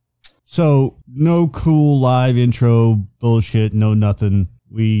So no cool live intro bullshit, no nothing.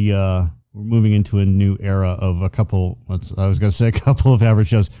 We're moving into a new era of a couple of average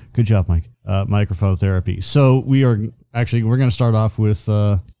shows. Good job, Mike. Microphone therapy. So we're going to start off with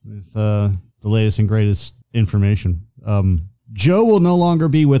the latest and greatest information. Joe will no longer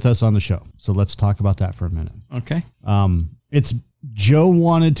be with us on the show. So let's talk about that for a minute. Okay. It's Joe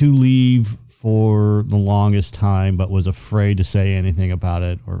wanted to leave for the longest time, but was afraid to say anything about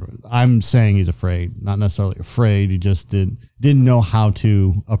it. Or I'm saying he's afraid, not necessarily afraid. He just didn't know how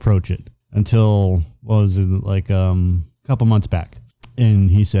to approach it until, a couple months back. And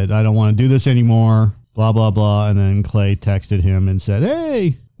he said, I don't want to do this anymore, blah, blah, blah. And then Clay texted him and said, hey,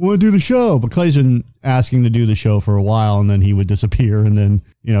 I want to do the show. But Clay's been asking to do the show for a while, and then he would disappear and then,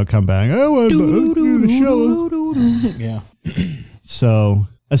 come back. I want to do the show. Yeah. So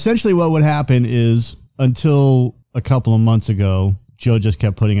essentially what would happen is until a couple of months ago, Joe just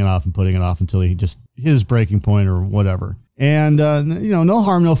kept putting it off until he just hit his breaking point or whatever. And, no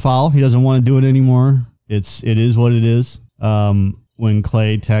harm, no foul. He doesn't want to do it anymore. It is what it is. When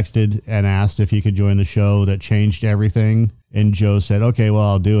Clay texted and asked if he could join the show, that changed everything. And Joe said, okay, well,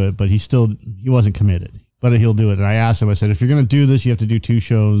 I'll do it. But he wasn't committed, but he'll do it. And I asked him, I said, if you're going to do this, you have to do 2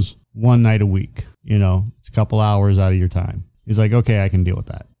 shows one night a week. It's a couple hours out of your time. He's like, okay, I can deal with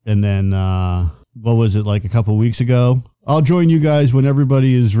that. And then, what was it, like a couple of weeks ago? I'll join you guys when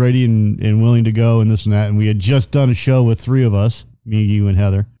everybody is ready and willing to go and this and that. And we had just done a show with 3 of us, me, you, and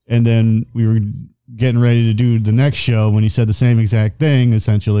Heather. And then we were getting ready to do the next show when he said the same exact thing,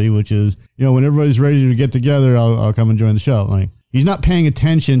 essentially, which is, when everybody's ready to get together, I'll come and join the show. Like, he's not paying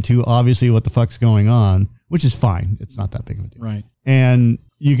attention to obviously what the fuck's going on, which is fine. It's not that big of a deal. Right. And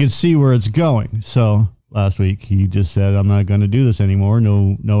you can see where it's going. So last week he just said, I'm not going to do this anymore.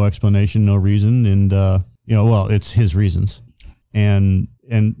 No explanation, no reason. And, it's his reasons, and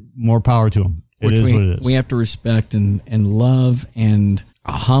more power to him. It is what it is. We have to respect and love and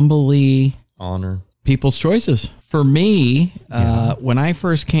humbly honor people's choices. For me, when I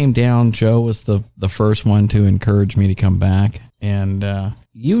first came down, Joe was the first one to encourage me to come back. And, and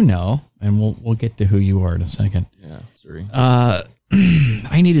we'll get to who you are in a second. Yeah, sorry.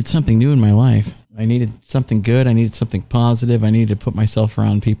 I needed something new in my life. I needed something good. I needed something positive. I needed to put myself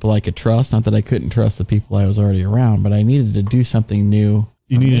around people I could trust. Not that I couldn't trust the people I was already around, but I needed to do something new.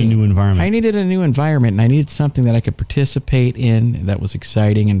 You needed a new environment. I needed a new environment, and I needed something that I could participate in that was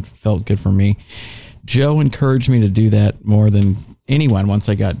exciting and felt good for me. Joe encouraged me to do that more than anyone once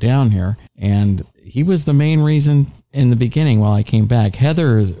I got down here, and he was the main reason in the beginning while I came back.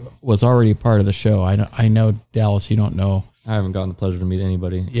 Heather was already a part of the show. I know, Dallas, you don't know. I haven't gotten the pleasure to meet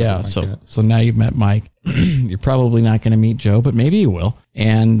anybody. Yeah, so now you've met Mike. You're probably not going to meet Joe, but maybe you will.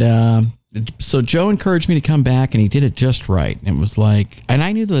 And so Joe encouraged me to come back, and he did it just right. It was like, and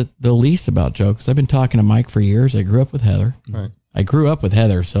I knew the least about Joe because I've been talking to Mike for years. I grew up with Heather. Right. I grew up with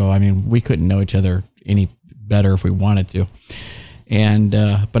Heather, so we couldn't know each other any better if we wanted to. And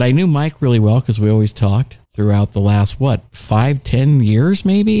but I knew Mike really well because we always talked throughout the last 5-10 years,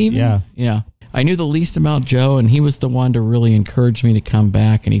 maybe even. Yeah. I knew the least about Joe, and he was the one to really encourage me to come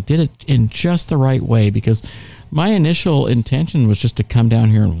back, and he did it in just the right way because my initial intention was just to come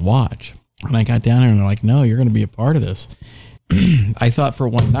down here and watch. When I got down here, and they're like, no, you're going to be a part of this. I thought for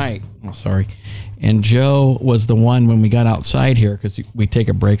one night, and Joe was the one when we got outside here, because we take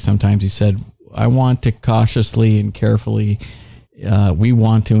a break sometimes, he said, I want to cautiously and carefully, we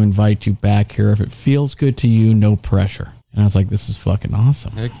want to invite you back here. If it feels good to you, no pressure. And I was like, this is fucking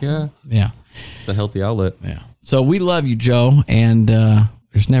awesome. Heck yeah. Yeah. It's a healthy outlet. Yeah. So we love you, Joe. And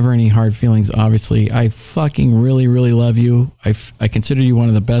there's never any hard feelings, obviously. I fucking really, really love you. I consider you one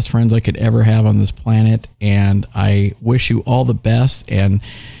of the best friends I could ever have on this planet. And I wish you all the best. And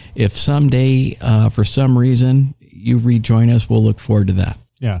if someday, for some reason, you rejoin us, we'll look forward to that.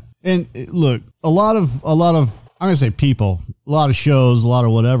 Yeah. And look, a lot of I'm going to say people, a lot of shows, a lot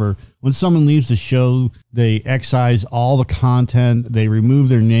of whatever. When someone leaves the show, they excise all the content. They remove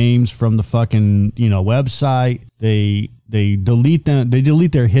their names from the fucking, website. They delete them. They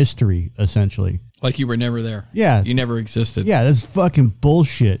delete their history, essentially. Like you were never there. Yeah. You never existed. Yeah, that's fucking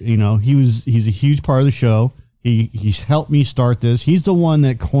bullshit. He's a huge part of the show. He's helped me start this. He's the one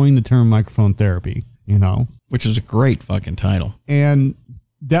that coined the term microphone therapy, Which is a great fucking title. And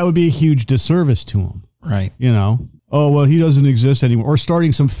that would be a huge disservice to him. Right. Oh, well, he doesn't exist anymore. Or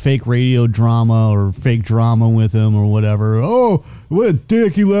starting some fake radio drama or fake drama with him or whatever. Oh, what a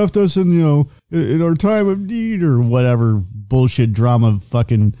dick. He left us in our time of need or whatever bullshit drama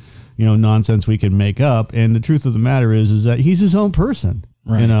fucking, nonsense we can make up. And the truth of the matter is that he's his own person.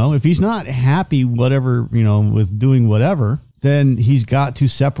 Right. If he's not happy, whatever, with doing whatever, then he's got to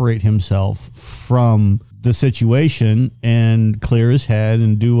separate himself from the situation and clear his head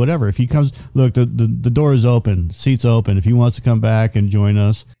and do whatever. If he comes, look, the door is open, seat's open. If he wants to come back and join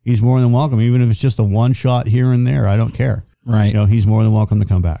us, he's more than welcome. Even if it's just a one shot here and there, I don't care. Right. You know, he's more than welcome to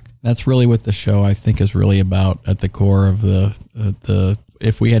come back. That's really what the show, I think, is really about at the core of the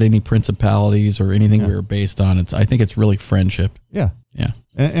if we had any principalities or anything we were based on, I think it's really friendship. Yeah. Yeah.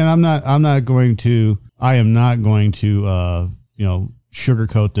 And I am not going to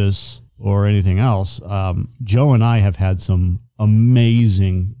sugarcoat this or anything else. Joe and I have had some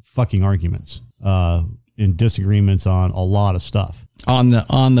amazing fucking arguments, in disagreements on a lot of stuff On the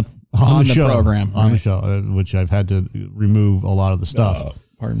show, program. on the show, which I've had to remove a lot of the stuff.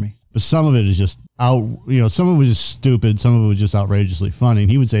 Pardon me. But some of it is just some of it was just stupid. Some of it was just outrageously funny.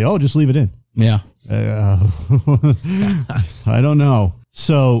 And he would say, "Oh, just leave it in." Yeah. I don't know.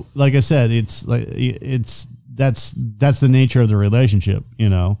 So, like I said, that's the nature of the relationship. You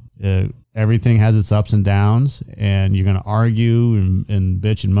know, everything has its ups and downs, and you're going to argue and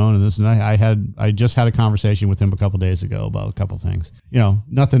bitch and moan and this and that. I just had a conversation with him a couple days ago about a couple things. You know,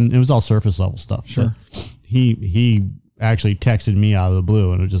 nothing. It was all surface level stuff. Sure. But he actually texted me out of the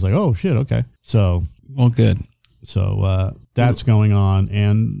blue, and it was just like, oh shit, okay. So, well, good. So that's going on,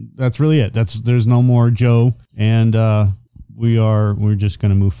 and that's really it. There's no more Joe, and we're just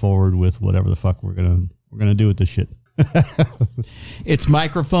gonna move forward with whatever the fuck we're gonna do with this shit. It's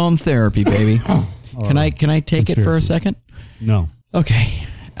microphone therapy, baby. Can I take it for a second? No. Okay.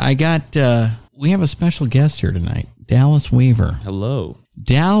 We have a special guest here tonight, Dallas Weaver. Hello.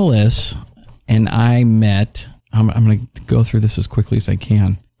 Dallas and I met. I'm going to go through this as quickly as I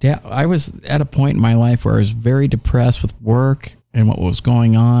can. I was at a point in my life where I was very depressed with work and what was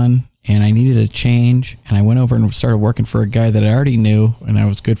going on, and I needed a change. And I went over and started working for a guy that I already knew, and I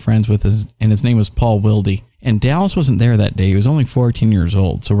was good friends with, and his name was Paul Wilde. And Dallas wasn't there that day. He was only 14 years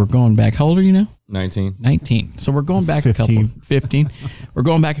old. So we're going back. How old are you now? 19. So we're going back 15. We're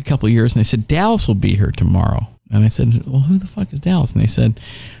going back a couple of years, and they said, Dallas will be here tomorrow. And I said, well, who the fuck is Dallas? And they said,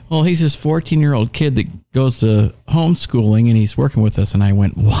 well, he's this 14-year-old kid that goes to homeschooling, and he's working with us. And I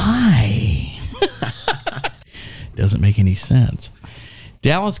went, why? Doesn't make any sense.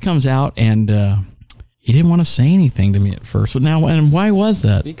 Dallas comes out, and he didn't want to say anything to me at first. But now, and why was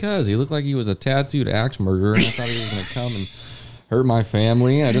that? Because he looked like he was a tattooed axe murderer, and I thought he was going to come and hurt my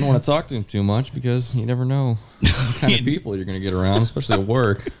family. I didn't want to talk to him too much because you never know what kind of people you're going to get around, especially at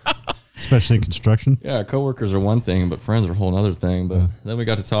work. Especially in construction? Yeah, coworkers are one thing, but friends are a whole other thing. But then we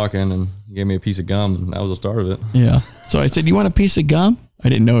got to talking, and he gave me a piece of gum, and that was the start of it. Yeah. So I said, you want a piece of gum? I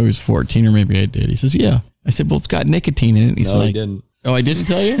didn't know he was 14, or maybe I did. He says, yeah. I said, well, it's got nicotine in it. He's like, he didn't. Oh, I didn't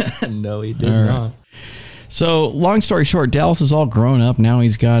tell you? No, he did not. So, long story short, Dallas is all grown up now.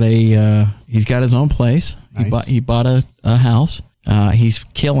 He's got his own place. Nice. He bought a house. He's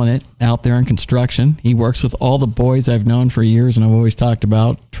killing it out there in construction. He works with all the boys I've known for years, and I've always talked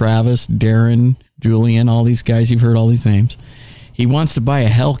about Travis, Darren, Julian, all these guys. You've heard all these names. He wants to buy a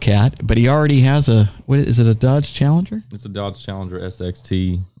Hellcat, but he already has a Dodge Challenger? It's a Dodge Challenger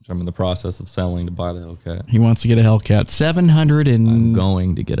SXT, which I'm in the process of selling to buy the Hellcat. He wants to get a Hellcat. 700 and... I'm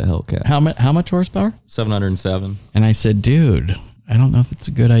going to get a Hellcat. How much horsepower? 707. And I said, dude, I don't know if it's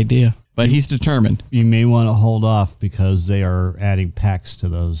a good idea. But he's determined. You may want to hold off because they are adding packs to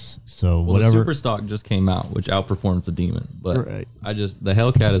those. So well, whatever. The Super Stock just came out, which outperforms the Demon. But right. The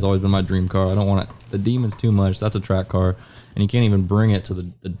Hellcat has always been my dream car. I don't want it. The Demon's too much. That's a track car, and you can't even bring it to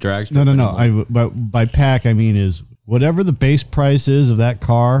the drag strip. No. By pack, I mean is whatever the base price is of that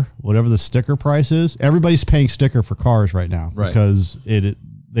car, whatever the sticker price is. Everybody's paying sticker for cars right now because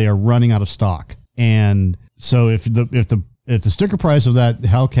they are running out of stock. And so if the sticker price of that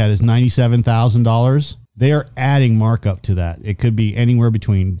Hellcat is $97,000, they are adding markup to that. It could be anywhere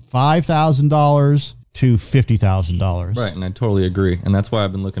between $5,000 to $50,000. Right, and I totally agree. And that's why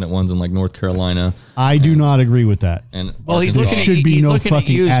I've been looking at ones in like North Carolina. I do not agree with that. And he's there looking should at, be he's no looking at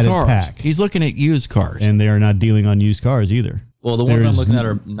fucking used added cars. pack. He's looking at used cars. And they are not dealing on used cars either. Well, the ones I'm looking at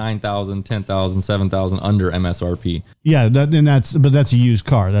are 9,000, 10,000, 7,000 under MSRP. Yeah, that's a used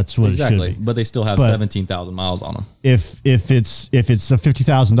car. That's what it should be. But they still have 17,000 miles on them. If it's a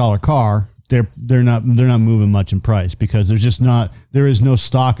 $50,000 car, they're not moving much in price because there is no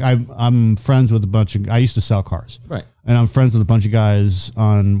stock. I'm friends with I used to sell cars. Right. And I'm friends with a bunch of guys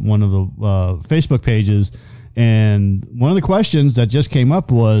on one of the Facebook pages, and one of the questions that just came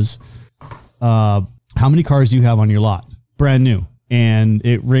up was, how many cars do you have on your lot? Brand new. And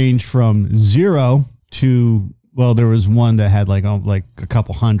it ranged from 0 to, well, there was one that had like a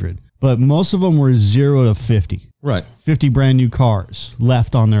couple hundred, but most of them were 0 to 50. Right. 50 brand new cars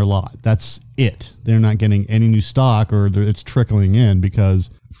left on their lot. That's it. They're not getting any new stock, or it's trickling in because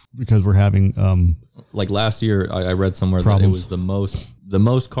we're having like last year, I read somewhere problems. that it was the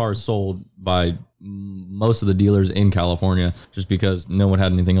most cars sold by most of the dealers in California, just because no one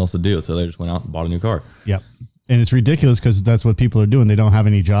had anything else to do, so they just went out and bought a new car. Yep. And it's ridiculous because that's what people are doing. They don't have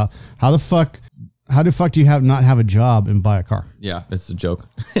any job. How the fuck do you not have a job and buy a car? Yeah, it's a joke.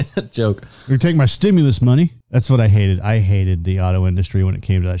 It's a joke. You're taking my stimulus money. That's what I hated. I hated the auto industry when it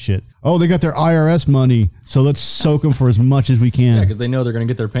came to that shit. Oh, they got their IRS money, so let's soak them for as much as we can. Yeah, because they know they're going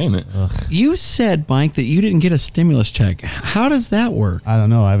to get their payment. You said, Mike, that you didn't get a stimulus check. How does that work? I don't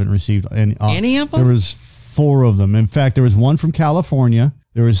know. I haven't received any of them? There was 4 of them. In fact, there was 1 from California.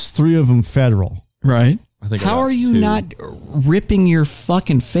 There was 3 of them federal. Right. I think How are you not ripping your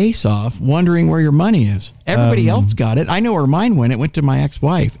fucking face off, wondering where your money is? Everybody else got it. I know where mine went. It went to my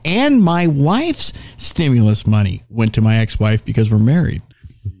ex-wife. And my wife's stimulus money went to my ex-wife because we're married.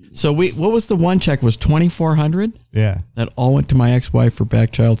 So what was the one check? Was $2,400? Yeah. That all went to my ex-wife for back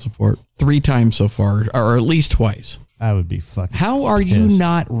child support 3 times so far, or at least twice. I would be fucking How are you pissed.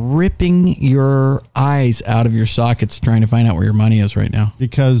 not ripping your eyes out of your sockets trying to find out where your money is right now?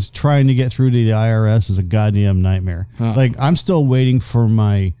 Because trying to get through to the IRS is a goddamn nightmare. Like, I'm still waiting for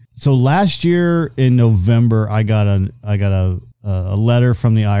so last year in November, I got a letter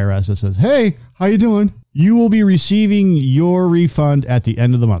from the IRS that says, "Hey, how you doing? You will be receiving your refund at the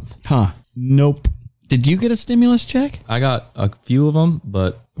end of the month." Huh. Nope. Did you get a stimulus check? I got a few of them,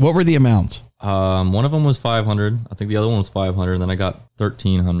 but What were the amounts? one of them was $500. I think the other one was $500. Then I got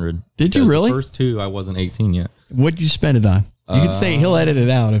 $1,300. Did you Because really? The first 2, I wasn't 18 yet. What did you spend it on? You could say he'll edit it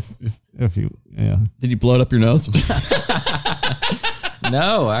out. If Yeah. Did you blow it up your nose?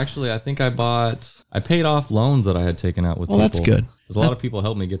 No, actually, I think I paid off loans that I had taken out with people. That's good. Because a lot of people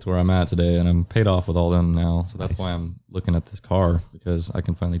helped me get to where I'm at today, and I'm paid off with all them now. So that's why I'm looking at this car, because I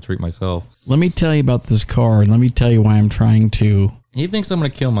can finally treat myself. Let me tell you about this car, and let me tell you why I'm trying to. He thinks I'm going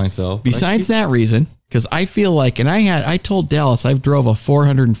to kill myself. Besides that reason, because I feel like, and I told Dallas I've drove a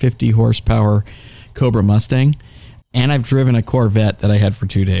 450 horsepower Cobra Mustang, and I've driven a Corvette that I had for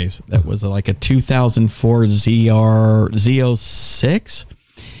 2 days. That was like a 2004 Z06,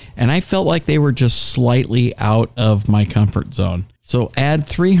 and I felt like they were just slightly out of my comfort zone. So add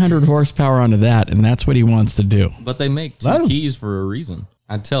 300 horsepower onto that, and that's what he wants to do. But they make 2 keys for a reason.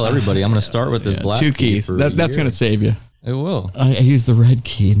 I tell everybody I'm going to start with this black 2 key keys. for That's going to save you. It will. I use the red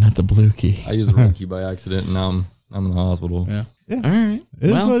key, not the blue key. I used the red key by accident, and now I'm in the hospital. Yeah. All right. It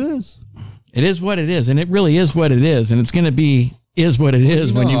is what it is. It is what it is, and it really is what it is, and it's going to be what it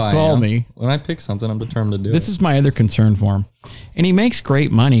is when you call me. When I pick something, I'm determined to do it. This is my other concern for him. And he makes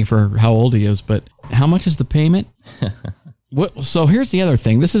great money for how old he is, but how much is the payment? So here's the other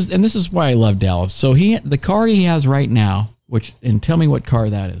thing. This is why I love Dallas. So the car he has right now, and tell me what car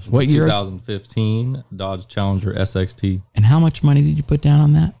that is. What year? 2015 Dodge Challenger SXT. And how much money did you put down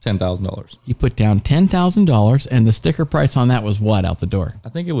on that? $10,000. You put down $10,000, and the sticker price on that was what out the door? I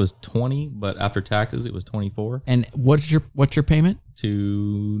think it was 20, but after taxes it was 24. And what's your payment?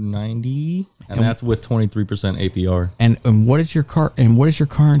 $290, and that's with 23% APR. And what is your car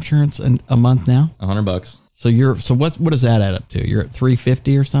insurance a month now? $100. So what does that add up to? You're at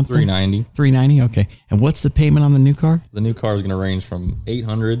 $350 or something? $390. $390, okay. And what's the payment on the new car? The new car is going to range from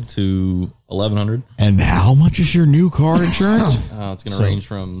 $800 to $1,100. And how much is your new car insurance? It's going to range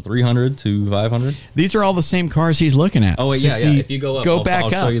from $300 to $500. These are all the same cars he's looking at. Oh wait, yeah. If you go up,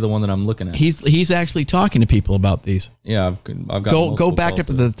 I'll show you the one that I'm looking at. He's actually talking to people about these. Yeah, I've got. Go back up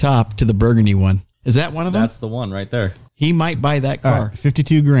to the top to the burgundy one. Is that one of them? That's the one right there. He might buy that car. Right,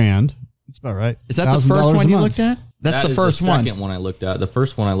 $52,000. That's about right. Is that the first one you looked at? That's the first one. The second one I looked at. The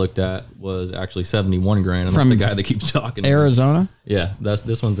first one I looked at was actually $71,000, and that's the guy that keeps talking. Arizona? Yeah,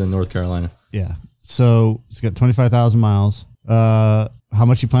 this one's in North Carolina. Yeah. So it's got 25,000 miles. How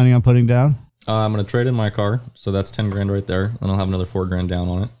much you planning on putting down? I'm gonna trade in my car, so that's $10,000 right there, and I'll have another $4,000 down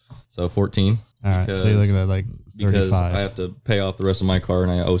on it, so 14. All right. So you're looking at like 35. Because I have to pay off the rest of my car,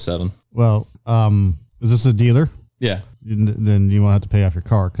 and I owe $7,000. Well, is this a dealer? Yeah. Then you won't have to pay off your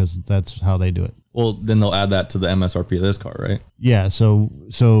car because that's how they do it. Well, then they'll add that to the MSRP of this car, right? Yeah. So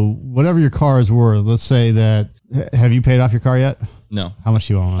whatever your car is worth, let's say that. Have you paid off your car yet? No. How much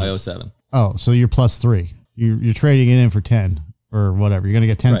do you owe on it? I owe $7,000. Oh, so you're plus 3. You're trading it in for 10 or whatever. You're gonna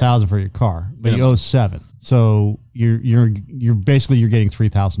get 10,000 for your car, but you owe 7. So you're basically getting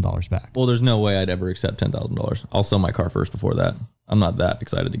 $3,000 back. Well, there's no way I'd ever accept $10,000. I'll sell my car first before that. I'm not that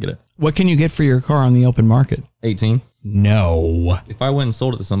excited to get it. What can you get for your car on the open market? 18. No. If I went and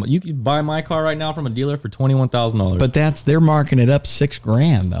sold it to somebody, you could buy my car right now from a dealer for $21,000. But they're marking it up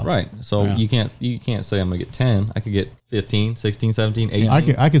 $6,000 though. Right. So you can't say I'm gonna get 10. I could get 15, 16, 17,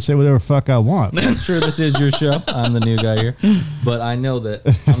 18. I could say whatever the fuck I want. That's true. This is your show. I'm the new guy here, but I know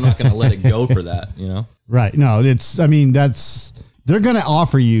that I'm not gonna let it go for that. You know. Right. No, they're going to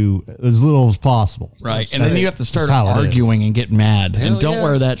offer you as little as possible. Right. And then you have to start how it arguing and get mad. Hell and don't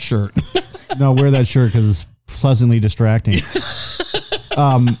wear that shirt. No, wear that shirt because it's pleasantly distracting.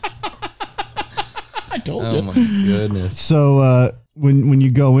 I told Oh you. my goodness. So when you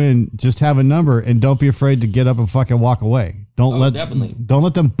go in, just have a number and don't be afraid to get up and fucking walk away. Don't let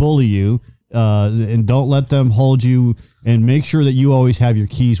them bully you, and don't let them hold you. And make sure that you always have your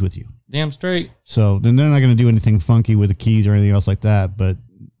keys with you. Damn straight. So then they're not going to do anything funky with the keys or anything else like that. But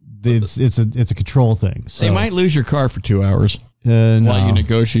it's a control thing. So, They might lose your car for 2 hours no. while you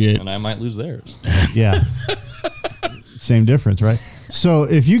negotiate. And I might lose theirs. Yeah. Same difference, right? So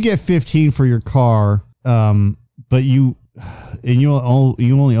if you get 15 for your car, but you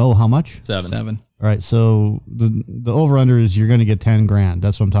only owe how much? 7. All right. So the over under is you're going to get 10 grand.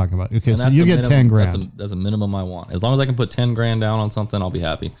 That's what I'm talking about. Okay. And So you get 10 grand. That's a minimum I want. As long as I can put 10 grand down on something, I'll be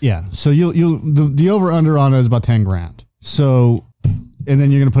happy. Yeah. So the over under on it is about 10 grand. So, and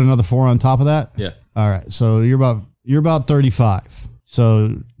then you're going to put another 4 on top of that. Yeah. All right. So you're about 35.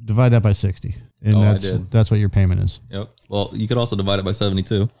 So divide that by 60. And that's what your payment is. Yep. Well, you could also divide it by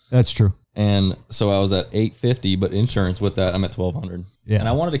 72. That's true. And so I was at $850, but insurance with that, I'm at $1,200. Yeah. And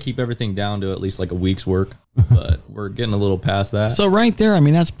I wanted to keep everything down to at least like a week's work, but we're getting a little past that. So right there, I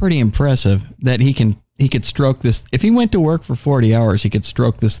mean, that's pretty impressive that he could stroke this. If he went to work for 40 hours, he could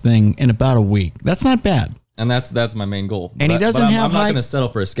stroke this thing in about a week. That's not bad. And that's my main goal. And he doesn't I'm have not high- going to settle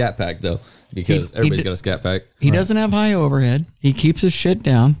for a scat pack though, because everybody's got a scat pack. He doesn't have high overhead. He keeps his shit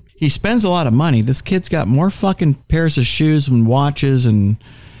down. He spends a lot of money. This kid's got more fucking pairs of shoes and watches and,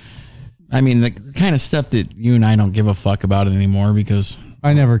 I mean, the kind of stuff that you and I don't give a fuck about it anymore because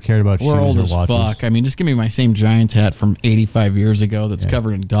I never cared about shoes we're old or as watches. fuck. I mean, just give me my same Giants hat from 85 years ago that's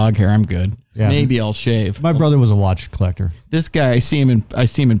covered in dog hair. I'm good. Yeah. Maybe I'll shave. My brother was a watch collector. This guy, I see him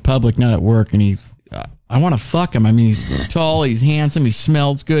in public, not at work, and I want to fuck him. I mean, he's tall, he's handsome, he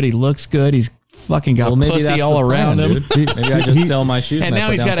smells good, he looks good, he's fucking got pussy all around him. Maybe I just sell my shoes. And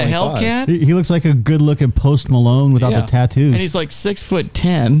now he's got a Hellcat. He looks like a good-looking Post Malone without the tattoos. And he's like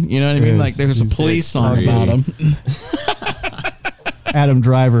 6'10". You know what I mean? Yes, Like there's a he's police song about him. Adam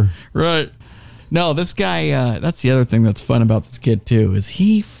Driver. Right. No, this guy, that's the other thing that's fun about this kid too, is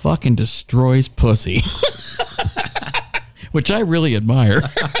he fucking destroys pussy. Which I really admire.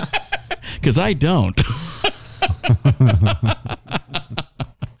 Because I don't.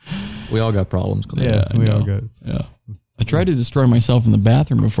 We all got problems. Yeah, we all good. Yeah. I tried to destroy myself in the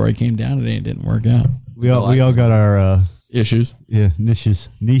bathroom before I came down today. It didn't work out. We all got our issues. Yeah, niches.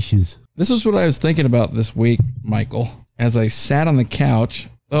 This is what I was thinking about this week, Michael, as I sat on the couch.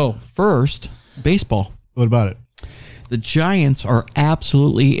 Oh, first, baseball. What about it? The Giants are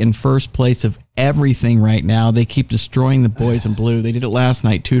absolutely in first place of everything right now. They keep destroying the boys in blue. They did it last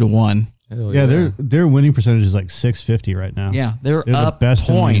night, 2-1. Yeah, their winning percentage is like .650 right now. Yeah, they're up the best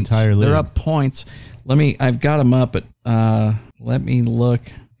points. in the entire league. They're up points. I've got them up, but let me look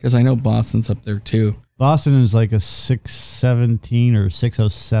because I know Boston's up there too. Boston is like a 617 or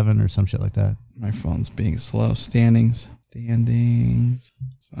 607 or some shit like that. My phone's being slow. Standings.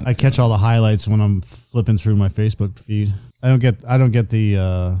 I catch all the highlights when I'm flipping through my Facebook feed. I don't get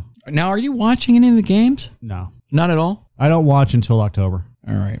the. Now, are you watching any of the games? No, not at all. I don't watch until October.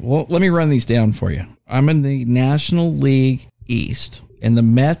 All right. Well, let me run these down for you. I'm in the National League East, and the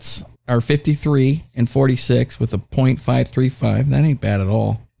Mets are 53-46 with a .535. That ain't bad at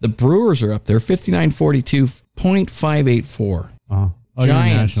all. The Brewers are up there, 59-42, .584. Uh-huh. Oh,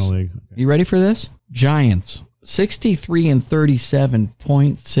 Giants. National League. Okay. You ready for this? Giants, 63-37,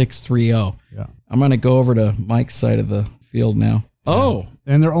 .630. Yeah. I'm going to go over to Mike's side of the field now. Yeah. Oh.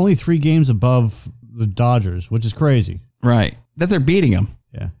 And they're only 3 games above the Dodgers, which is crazy. Right. That they're beating them.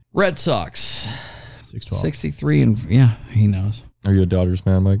 Yeah. Red Sox, 612. 63 and yeah, he knows. Are you a Dodgers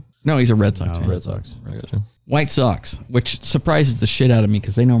fan, Mike? No, he's a Red Sox fan. Red Sox. I got you. White Sox, which surprises the shit out of me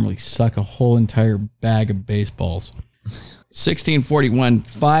because they normally suck a whole entire bag of baseballs. 1641,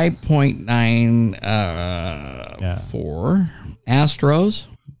 5.9 Astros,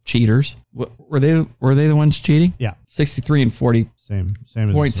 cheaters. Were they the ones cheating? Yeah. 63 and 40. Same as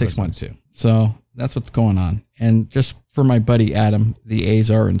 0.612. So that's what's going on. And just for my buddy Adam, the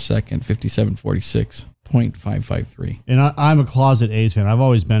A's are in second, 57-46, .553. And I'm a closet A's fan. I've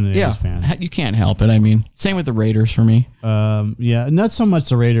always been an A's fan. You can't help it. I mean, same with the Raiders for me. Yeah, not so much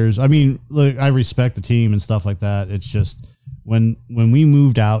the Raiders. I mean, look, I respect the team and stuff like that. It's just when we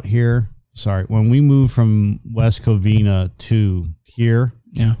moved out here, when we moved from West Covina to here,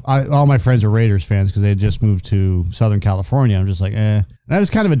 all my friends are Raiders fans because they had just moved to Southern California. I'm just like, eh. And I was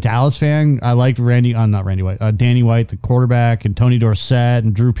kind of a Dallas fan. I liked Danny White, the quarterback, and Tony Dorsett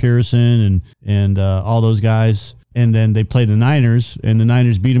and Drew Pearson and all those guys. And then they played the Niners, and the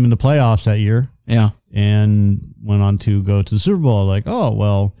Niners beat them in the playoffs that year. Yeah. And went on to go to the Super Bowl. Like, oh,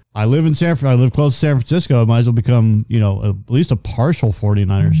 well, I live close to San Francisco. I might as well become, at least a partial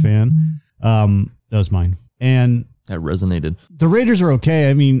 49ers fan. That was mine. And that resonated. The Raiders are okay.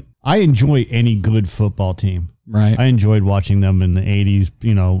 I mean, I enjoy any good football team. Right. I enjoyed watching them in the 80s,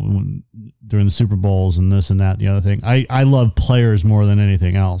 during the Super Bowls and this and that, the other thing. I love players more than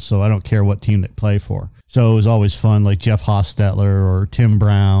anything else, so I don't care what team they play for. So it was always fun, like Jeff Hostetler or Tim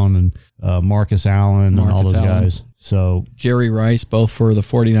Brown and Marcus Allen and all those guys. So Jerry Rice, both for the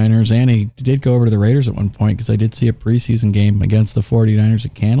 49ers, and he did go over to the Raiders at one point because I did see a preseason game against the 49ers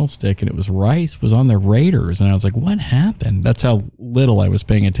at Candlestick, and it was Rice was on the Raiders, and I was like, what happened? That's how little I was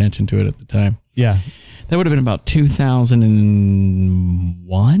paying attention to it at the time. Yeah. That would have been about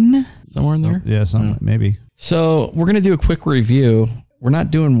 2001, somewhere in there. Yeah, maybe. So we're going to do a quick review. We're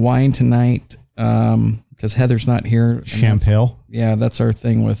not doing wine tonight because Heather's not here. Champagne. Yeah, that's our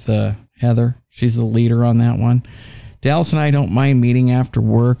thing with Heather. She's the leader on that one. Dallas and I don't mind meeting after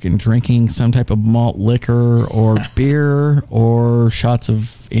work and drinking some type of malt liquor or beer or shots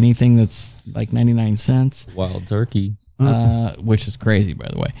of anything that's like 99 cents. Wild turkey. Which is crazy, by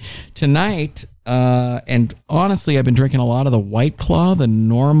the way. Tonight, and honestly, I've been drinking a lot of the White Claw, the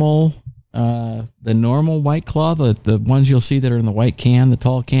normal White Claw, the ones you'll see that are in the white can, the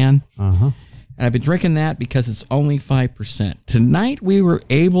tall can. Uh-huh. And I've been drinking that because it's only 5%. Tonight, we were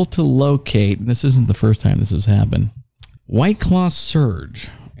able to locate, and this isn't the first time this has happened, White Claw Surge.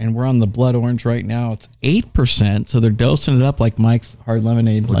 And we're on the blood orange right now. It's 8%, so they're dosing it up like Mike's Hard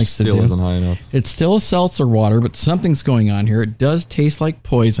Lemonade likes to do. Still isn't high enough. It's still a seltzer water, but something's going on here. It does taste like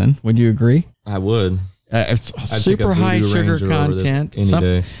poison. Would you agree? I would. It's super high sugar content.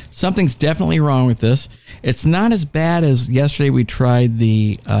 Day. Something's definitely wrong with this. It's not as bad as yesterday we tried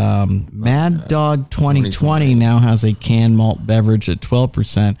the Mad Dog 2020 now has a canned malt beverage at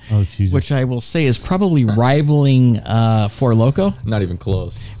 12%, which I will say is probably rivaling Four Loko. Not even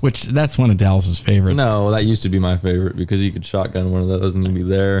close. Which that's one of Dallas's favorites. No, that used to be my favorite because you could shotgun one of that doesn't even be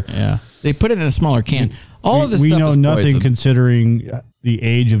there. Yeah. They put it in a smaller can. All of this we stuff know is nothing poison. Considering the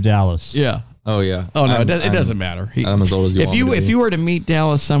age of Dallas. Yeah. Oh, yeah. Oh, no, it doesn't matter. I'm as old as you want me to be. If you were to meet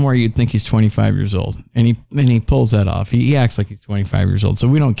Dallas somewhere, you'd think he's 25 years old. And he pulls that off. He acts like he's 25 years old. So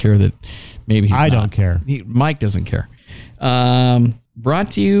we don't care that maybe he's not. Don't care. Mike doesn't care.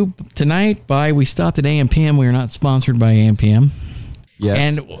 Brought to you tonight by We Stopped at AM/PM. We are not sponsored by AM/PM. Yes.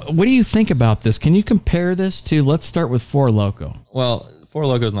 And what do you think about this? Can you compare this to, let's start with Four Loko. Well, Four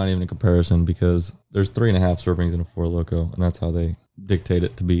Loko is not even a comparison because there's 3.5 servings in a Four Loko, and that's how they dictate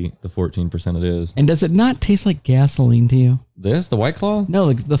it to be the 14% it is. And does it not taste like gasoline to you? The White Claw?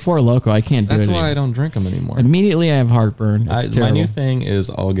 No, the Four Loko. I can't do it. That's why I don't drink them anymore. Immediately I have heartburn. My new thing is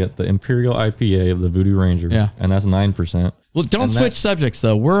I'll get the Imperial IPA of the Voodoo Ranger. Yeah. And that's 9%. Well, don't switch subjects,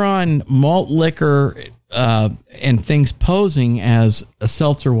 though. We're on malt liquor and things posing as a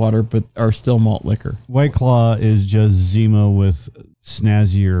seltzer water, but are still malt liquor. White Claw is just Zima with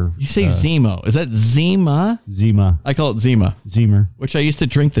snazzier. You say Zemo. Is that Zima? Zima. I call it Zima. Zemer. Which I used to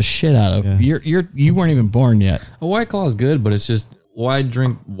drink the shit out of. Yeah. You weren't even born yet. A White Claw is good, but it's just, why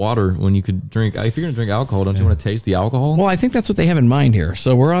drink water when you could drink, if you're going to drink alcohol, don't you want to taste the alcohol? Well, I think that's what they have in mind here.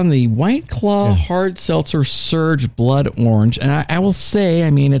 So we're on the White Claw Hard Seltzer Surge Blood Orange. And I will say, I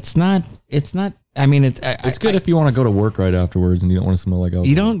mean, it's good if you want to go to work right afterwards and you don't want to smell like alcohol.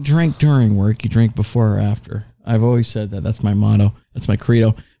 You don't drink during work, you drink before or after. I've always said that. That's my motto. That's my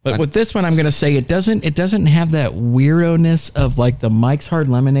credo. But with this one, I'm going to say it doesn't have that weirdo-ness of like the Mike's Hard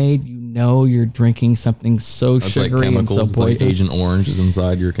Lemonade. You know you're drinking something so sugary and so poisonous. Like Agent Orange is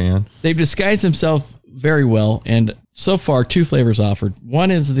inside your can. They've disguised themselves very well, and so far 2 flavors offered.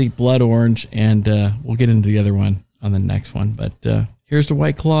 One is the Blood Orange, and we'll get into the other one on the next one. But here's the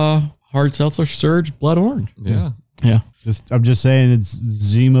White Claw Hard Seltzer Surge Blood Orange. Yeah. Yeah. I'm just saying it's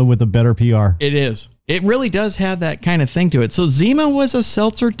Zima with a better PR. It is. It really does have that kind of thing to it. So Zima was a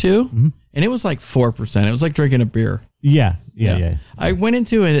seltzer too, and it was like 4%. It was like drinking a beer. Yeah. I went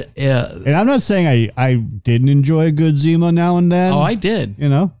into it. And I'm not saying I didn't enjoy a good Zima now and then. Oh, I did. You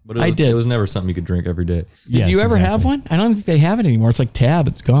know? But it was never something you could drink every day. Did you ever have one? I don't think they have it anymore. It's like Tab.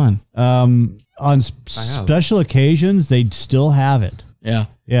 It's gone. on special occasions, they still have it. Yeah.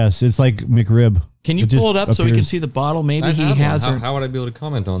 Yes, it's like McRib. Can you pull it up so we can see the bottle? Maybe he has. How would I be able to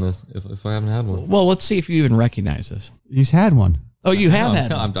comment on this if I haven't had one? Well, let's see if you even recognize this. He's had one. Oh, you have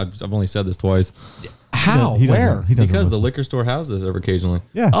had one. I've only said this twice. How? He Where? Because the liquor store has this occasionally.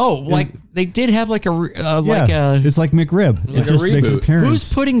 Yeah. Oh, like they did have like a it's like McRib. Like it just makes an appearance.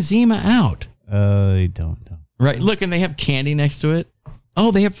 Who's putting Zima out? I don't know. Right. Look, and they have candy next to it. Oh,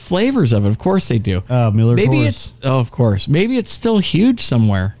 they have flavors of it. Of course they do. Miller Maybe Coors. it's. Oh, of course. Maybe it's still huge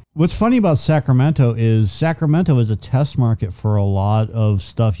somewhere. What's funny about Sacramento is a test market for a lot of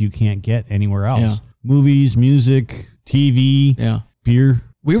stuff you can't get anywhere else. Yeah. Movies, music, TV, beer.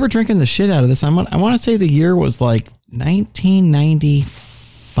 We were drinking the shit out of this. I want to say the year was like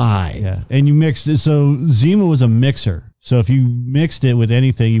 1995. Yeah, and you mixed it. So Zima was a mixer. So if you mixed it with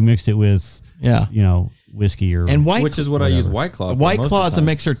anything, you mixed it with whiskey or which is what I use White Claw. White Claw is a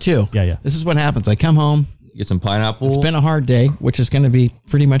mixer too. Yeah. This is what happens. I come home, get some pineapple. It's been a hard day, which is going to be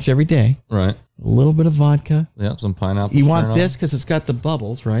pretty much every day. Right. A little bit of vodka. Yeah, some pineapple. You want this because it's got the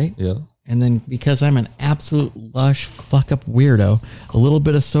bubbles, right? Yeah. And then because I'm an absolute lush fuck up weirdo, a little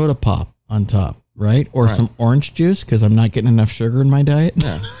bit of soda pop on top, right? Or some orange juice because I'm not getting enough sugar in my diet.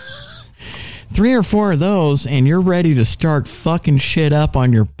 Yeah. 3 or 4 of those, and you're ready to start fucking shit up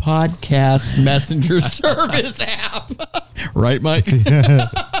on your podcast messenger service app. Right, Mike?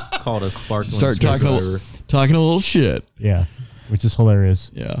 Call it a sparkling. Start talking a little shit. Yeah, which is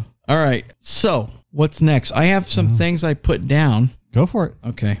hilarious. Yeah. All right. So what's next? I have some things I put down. Go for it.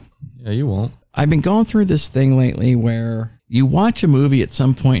 Okay. Yeah, you won't. I've been going through this thing lately where you watch a movie at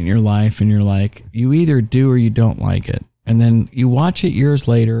some point in your life and you're like, you either do or you don't like it. And then you watch it years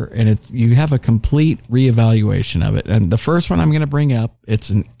later and you have a complete reevaluation of it. And the first one I'm going to bring up,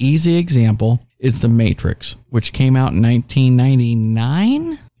 it's an easy example, is The Matrix, which came out in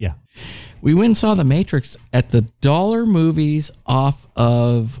 1999. Yeah. We went and saw The Matrix at the Dollar Movies off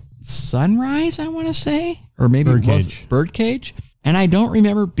of Sunrise, I want to say, or maybe Birdcage. And I don't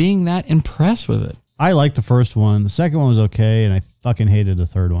remember being that impressed with it. I liked the first one. The second one was okay, and I fucking hated the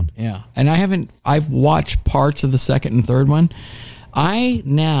third one. Yeah. And I've watched parts of the second and third one.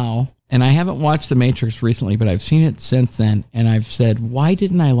 And I haven't watched The Matrix recently, but I've seen it since then, and I've said, why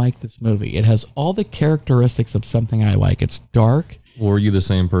didn't I like this movie? It has all the characteristics of something I like. It's dark. Were you the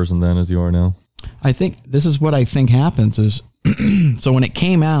same person then as you are now? I think this is what I think happens is, so when it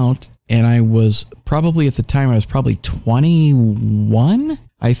came out, and I was probably at the time, I was probably 21.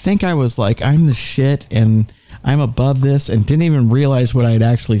 I think I was like, I'm the shit and I'm above this, and didn't even realize what I'd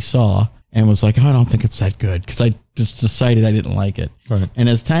actually saw, and was like, oh, I don't think it's that good because I just decided I didn't like it. Right. And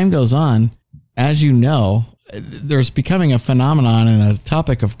as time goes on, as you know, there's becoming a phenomenon and a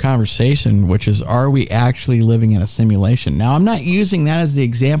topic of conversation, which is, are we actually living in a simulation? Now, I'm not using that as the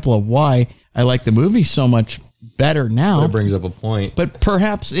example of why I like the movie so much better now. But it brings up a point. But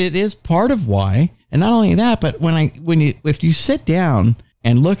perhaps it is part of why. And not only that, but if you sit down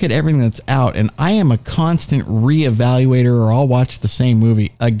and look at everything that's out, and I am a constant reevaluator, or I'll watch the same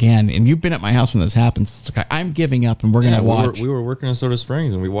movie again. And you've been at my house when this happens. It's like, I'm giving up, and we're going to watch. We were working in Soda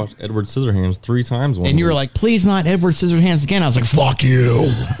Springs, and we watched Edward Scissorhands 3 times. And you were like, please not Edward Scissorhands again. I was like, fuck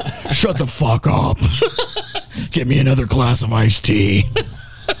you. Shut the fuck up. Get me another glass of iced tea.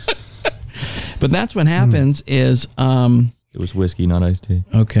 But that's what happens is... it was whiskey, not iced tea.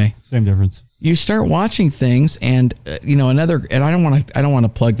 Okay. Same difference. You start watching things, and and I don't want to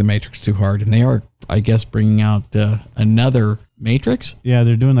plug The Matrix too hard, and they are, I guess, bringing out another Matrix. Yeah,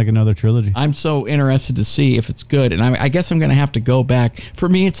 they're doing like another trilogy. I'm so interested to see if it's good, and I guess I'm going to have to go back. For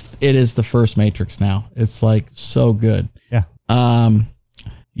me, it is the first Matrix now. It's like so good. Yeah.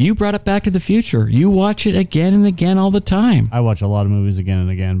 You brought it Back to the Future. You watch it again and again all the time. I watch a lot of movies again and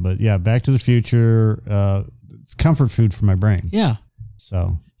again, but yeah, Back to the Future, it's comfort food for my brain. Yeah.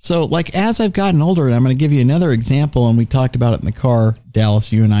 So like, as I've gotten older, and I'm going to give you another example, and we talked about it in the car,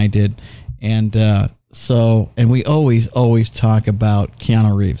 Dallas, you and I did. And and we always talk about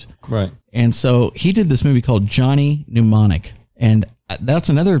Keanu Reeves. Right. And so he did this movie called Johnny Mnemonic. And that's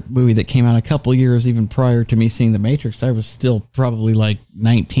another movie that came out a couple years even prior to me seeing The Matrix. I was still probably like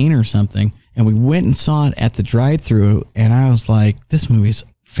 19 or something. And we went and saw it at the drive-thru, and I was like, this movie's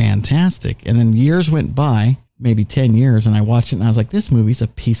fantastic. And then years went by, maybe 10 years, and I watched it, and I was like, this movie's a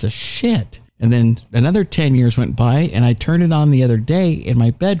piece of shit. And then another 10 years went by, and I turned it on the other day in my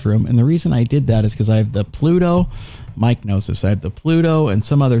bedroom. And the reason I did that is because I have the Pluto. Mike knows this. I have the Pluto and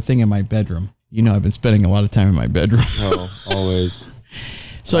some other thing in my bedroom. You know, I've been spending a lot of time in my bedroom. Oh, always.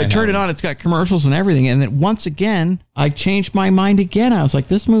 So I turned it on. It's got commercials and everything. And then once again, I changed my mind again. I was like,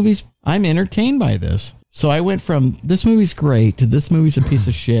 I'm entertained by this. So I went from this movie's great to this movie's a piece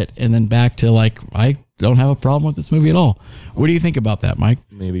of shit, and then back to like I don't have a problem with this movie at all. What do you think about that, Mike?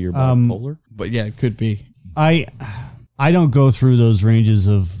 Maybe you're bipolar. But yeah, it could be. I don't go through those ranges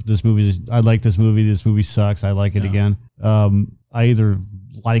of this movie. I like this movie sucks. I like it again. I either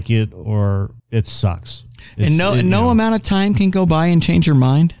like it or it sucks. And no amount of time can go by and change your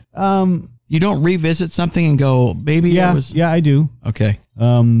mind. You don't revisit something and go, maybe it was. Yeah, I do. Okay.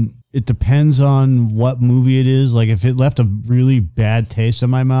 It depends on what movie it is. Like if it left a really bad taste in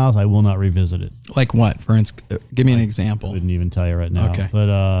my mouth, I will not revisit it. Like what? For instance, give me an example. I couldn't even tell you right now. Okay.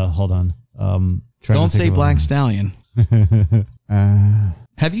 But hold on. Don't say Black Stallion.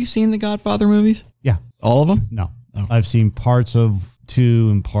 Have you seen the Godfather movies? Yeah. All of them? No. Oh. I've seen parts of 2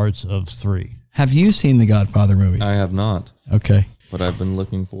 and parts of 3. Have you seen the Godfather movies? I have not, Okay. but I've been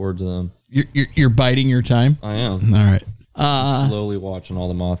looking forward to them. You're biding your time? I am. All right. Slowly watching all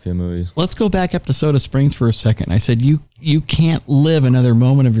the mafia movies. Let's go back up to Soda Springs for a second. I said you can't live another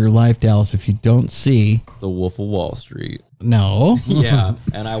moment of your life, Dallas, if you don't see The Wolf of Wall Street. No. Yeah,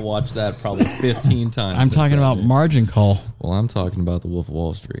 and I watched that probably 15 times. I'm talking about Margin Call. Well, I'm talking about The Wolf of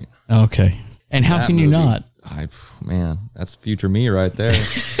Wall Street. Okay. And how That can you movie, not? Man, that's future me right there.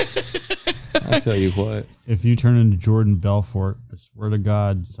 I tell you what. If you turn into Jordan Belfort, I swear to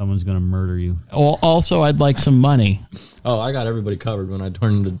God, someone's going to murder you. Well, also, I'd like some money. Oh, I got everybody covered when I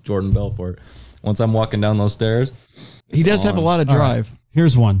turn into Jordan Belfort. Once I'm walking down those stairs. He does have a lot of drive. Right.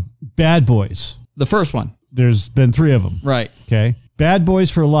 Here's one. Bad Boys. The first one. There's been 3 of them. Right. Okay. Bad Boys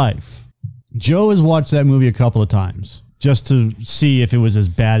for Life. Joe has watched that movie a couple of times just to see if it was as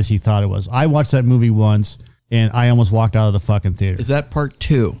bad as he thought it was. I watched that movie once and I almost walked out of the fucking theater. Is that part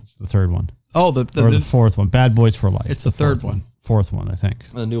 2? It's the 3rd one. Oh, the 4th one. Bad Boys for Life. It's the 3rd one. 4th one, I think.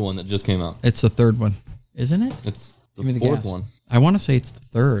 The new one that just came out. It's the 3rd one. Isn't it? It's the Give me the 4th gas. one. I want to say it's the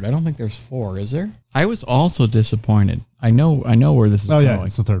 3rd. I don't think there's 4, is there? I was also disappointed. I know where this is going. Oh, yeah,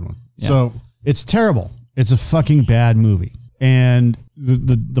 it's the 3rd one. Yeah. So it's terrible. It's a fucking bad movie. And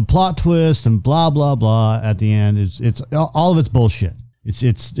the plot twist and blah, blah, blah at the end it's all of it's bullshit.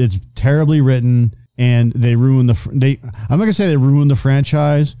 It's terribly written and they ruined I'm not going to say they ruined the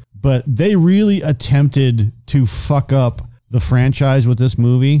franchise, but they really attempted to fuck up the franchise with this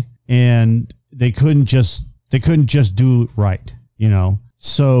movie and they couldn't just do it right, you know?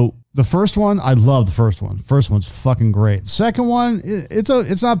 So the first one, I love the first one. First one's fucking great. Second one,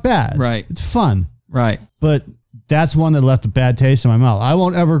 it's not bad. Right. It's fun. Right. But that's one that left a bad taste in my mouth. I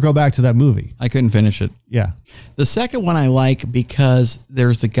won't ever go back to that movie. I couldn't finish it. Yeah. The second one I like because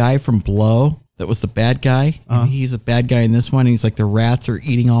there's the guy from Blow that was the bad guy. And he's the bad guy in this one. And he's like, the rats are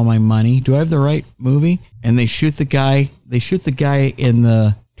eating all my money. Do I have the right movie? And they shoot the guy. They shoot the guy in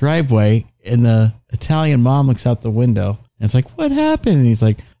the driveway and the Italian mom looks out the window. And it's like, what happened? And he's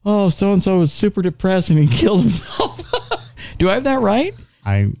like, oh, so-and-so was super depressed and he killed himself. Do I have that right?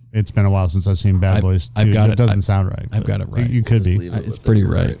 It's been a while since I've seen Bad Boys 2. I've got it. it. doesn't sound right. I've got it right. You could be. It's pretty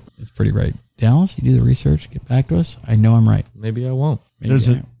right. It's pretty right. Dallas, you do the research, get back to us. I know I'm right. Maybe I won't. There's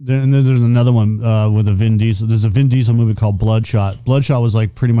another one with a Vin Diesel. There's a Vin Diesel movie called Bloodshot. Bloodshot was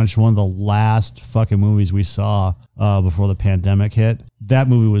like pretty much one of the last fucking movies we saw before the pandemic hit. That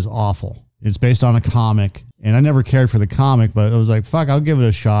movie was awful. It's based on a comic, and I never cared for the comic, but I was like, fuck, I'll give it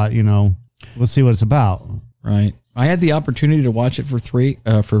a shot. You know, let's see what it's about. Right. I had the opportunity to watch it for free,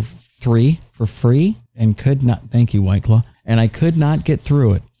 and could not. Thank you, White Claw. And I could not get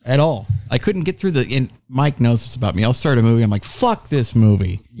through it at all. I couldn't get through and Mike knows this about me. I'll start a movie. I'm like, fuck this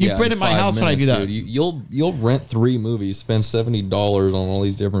movie. You've been at my house when I do that. Dude, you'll rent 3 movies, spend $70 on all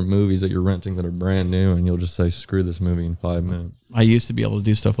these different movies that you're renting that are brand new, and you'll just say, screw this movie in 5 minutes. I used to be able to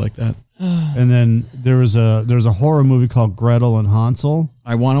do stuff like that. And then there was a horror movie called Gretel and Hansel.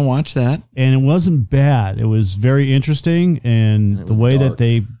 I want to watch that. And it wasn't bad. It was very interesting. And the way dark.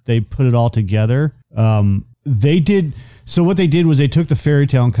 that they put it all together, they did. So what they did was they took the fairy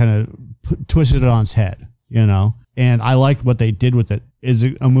tale and kind of twisted it on its head, you know? And I liked what they did with it. Is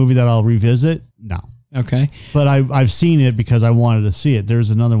it a movie that I'll revisit? No. Okay. But I've seen it because I wanted to see it. There's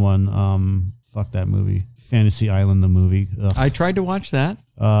another one. Fuck that movie. Fantasy Island, the movie. Ugh. I tried to watch that.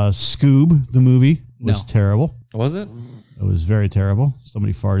 Scoob, the movie, was terrible. Was it? It was very terrible.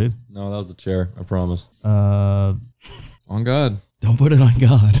 Somebody farted. No, that was the chair. I promise. On God. Don't put it on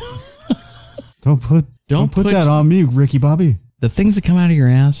God. Don't put that on me, Ricky Bobby. The things that come out of your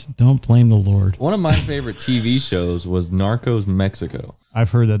ass, don't blame the Lord. One of my favorite TV shows was Narcos Mexico.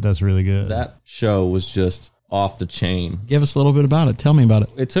 I've heard that's really good. That show was just off the chain. Give us a little bit about it. Tell me about it.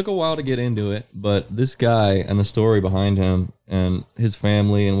 It took a while to get into it, but this guy and the story behind him and his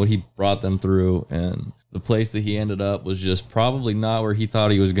family and what he brought them through and the place that he ended up was just probably not where he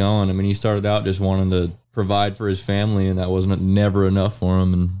thought he was going. I mean, he started out just wanting to provide for his family, and that wasn't never enough for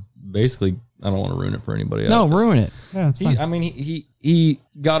him. And basically, I don't want to ruin it for anybody else. No, ruin it. Yeah, it's fine. I mean, he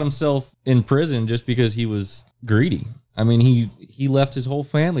got himself in prison just because he was greedy. I mean, he left his whole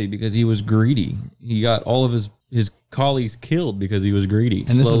family because he was greedy. He got all of his colleagues killed because he was greedy.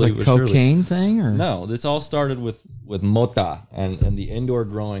 And this is a cocaine thing, or no? This all started with mota and the indoor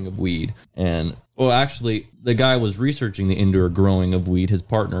growing of weed. And well, actually, the guy was researching the indoor growing of weed. His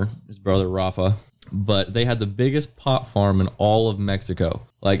partner, his brother Rafa, but they had the biggest pot farm in all of Mexico.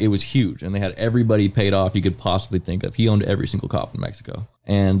 Like, it was huge, and they had everybody paid off you could possibly think of. He owned every single cop in Mexico,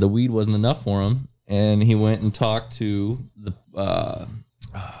 and the weed wasn't enough for him. And he went and talked to the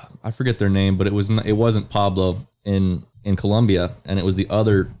I forget their name, but it wasn't Pablo in Colombia, and it was the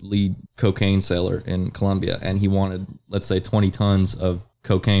other lead cocaine seller in Colombia, and he wanted, let's say, 20 tons of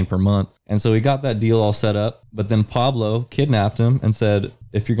cocaine per month. And so he got that deal all set up, but then Pablo kidnapped him and said,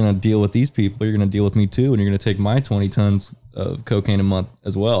 if you're going to deal with these people, you're going to deal with me too, and you're going to take my 20 tons of cocaine a month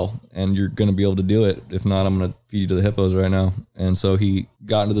as well, and you're going to be able to do it. If not, I'm going to feed you to the hippos right now. And so he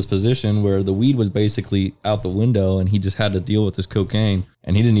got into this position where the weed was basically out the window, and he just had to deal with this cocaine,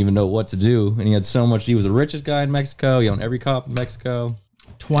 and he didn't even know what to do. And he had so much. He was the richest guy in Mexico. He owned every cop in Mexico.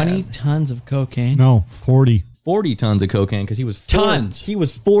 20 tons of cocaine? No, 40. 40 tons of cocaine, because he was forced. Tons. He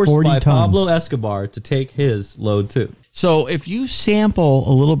was forced by tons. Pablo Escobar to take his load too. So if you sample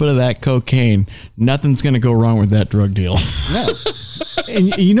a little bit of that cocaine, nothing's going to go wrong with that drug deal. No.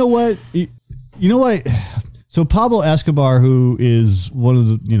 And you know what? So Pablo Escobar, who is one of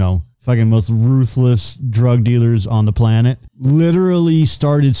the, fucking most ruthless drug dealers on the planet, literally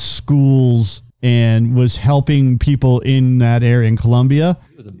started schools and was helping people in that area in Colombia.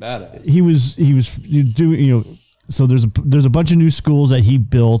 He was a badass. He was doing, so there's a bunch of new schools that he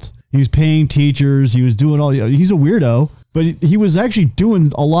built. He was paying teachers. He was doing he's a weirdo, but he was actually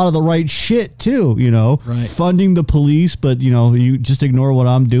doing a lot of the right shit too, Right. Funding the police, but you just ignore what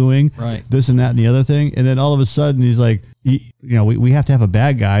I'm doing. Right. This and that and the other thing. And then all of a sudden he's like, we have to have a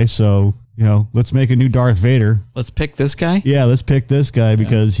bad guy. So, let's make a new Darth Vader. Let's pick this guy. Yeah. Let's pick this guy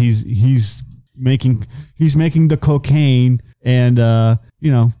because he's making the cocaine and,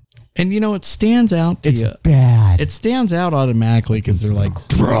 And it stands out to it's you. bad. It stands out automatically because they're like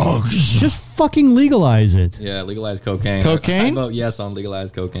drugs. Just fucking legalize it. Yeah, legalize cocaine. Cocaine? I vote yes on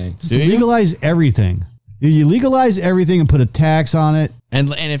legalized cocaine. Just legalize everything. You legalize everything and put a tax on it. And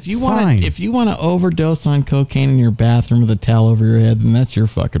if you want to overdose on cocaine in your bathroom with a towel over your head, then that's your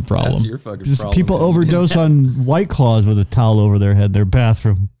fucking problem. That's your fucking Just problem. people overdose on White Claws with a towel over their head, their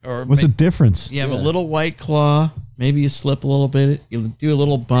bathroom. Or What's the difference? You have a little White Claw. Maybe you slip a little bit. You do a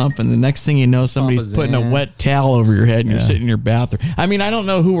little bump, and the next thing you know, somebody's putting a wet towel over your head, and you're sitting in your bathroom. I mean, I don't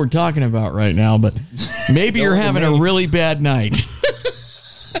know who we're talking about right now, but maybe you're having a really bad night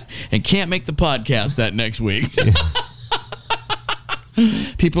and can't make the podcast that next week.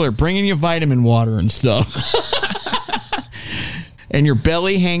 People are bringing you vitamin water and stuff. And your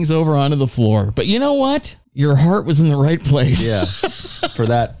belly hangs over onto the floor. But you know what? Your heart was in the right place. Yeah, for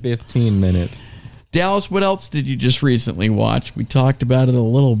that 15 minutes. Dallas, what else did you just recently watch? We talked about it a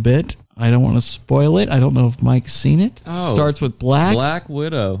little bit. I don't want to spoil it. I don't know if Mike's seen it. Oh, Starts with Black. Black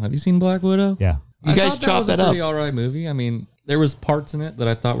Widow. Have you seen Black Widow? Yeah. You guys chop that was a up. pretty all right movie. I mean, there was parts in it that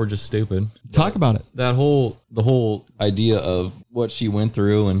I thought were just stupid. Talk about it. The whole idea of what she went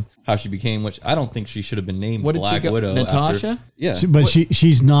through and how she became, which I don't think she should have been named What did Black she go? Widow. Natasha? Yeah. But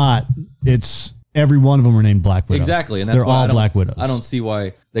she's not. It's every one of them are named Black Widow. Exactly. And that's they're why all Black Widows. I don't see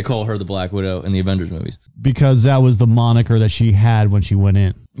why they call her the Black Widow in the Avengers movies. Because that was the moniker that she had when she went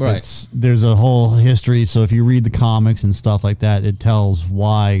in. Right. There's a whole history. So if you read the comics and stuff like that, it tells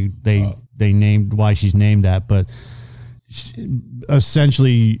why why she's named that. But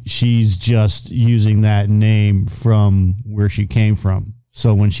essentially, she's just using that name from where she came from.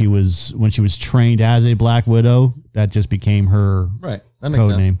 So when she was trained as a Black Widow, that just became her Right. That makes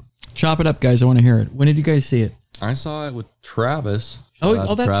code sense. name. Chop it up, guys. I want to hear it. When did you guys see it? I saw it with Travis. Oh, Shout out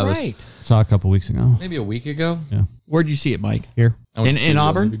to that's Travis. right. Saw a couple weeks ago. Maybe a week ago. Yeah. Where'd you see it, Mike? Here. I went to In Studio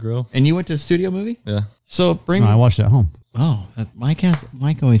Auburn? Movie Grill. And you went to a studio movie? Yeah. So bring No, I watched it at home. Oh, Mike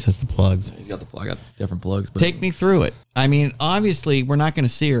always has the plugs. He's got the plug. I got different plugs. But Take me through it. I mean, obviously, we're not going to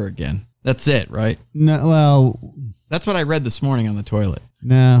see her again. That's it, right? No, well, That's what I read this morning on the toilet.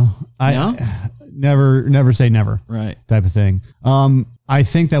 no. No? Never say never. Right. Type of thing. I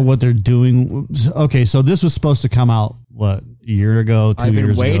think that what they're doing. Okay, so this was supposed to come out a year ago, 2 I've been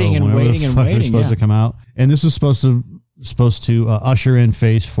years waiting ago, and whenever waiting the and fuck it was waiting, supposed yeah. to come out, and this was supposed to usher in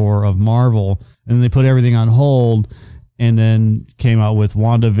Phase 4 of Marvel, and then they put everything on hold, and then came out with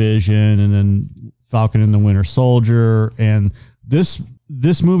WandaVision, and then Falcon and the Winter Soldier, and this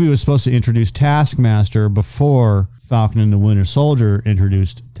movie was supposed to introduce Taskmaster before Falcon and the Winter Soldier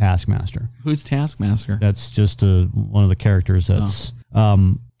introduced Taskmaster. Who's Taskmaster? That's just one of the characters that's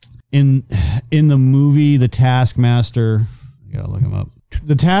in the movie. The Taskmaster, I gotta look him up.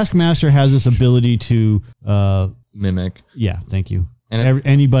 The Taskmaster has this ability to mimic. Yeah, thank you. And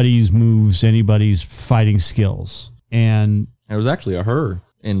anybody's moves, anybody's fighting skills, and it was actually a her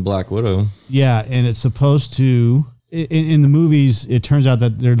in Black Widow. Yeah, and it's supposed to. In the movies, it turns out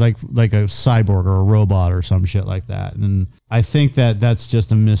that they're like a cyborg or a robot or some shit like that. And I think that's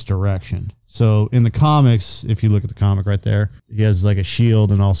just a misdirection. So in the comics, if you look at the comic right there, he has like a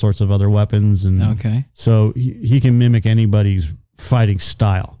shield and all sorts of other weapons. And okay. So he can mimic anybody's fighting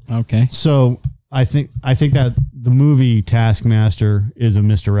style. Okay. So I think that the movie Taskmaster is a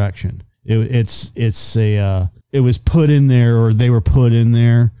misdirection. It was put in there, or they were put in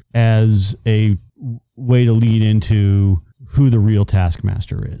there as a way to lead into who the real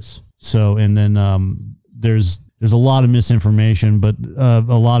Taskmaster is. So, and then there's a lot of misinformation, but a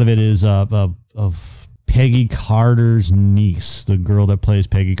lot of it is of Peggy Carter's niece, the girl that plays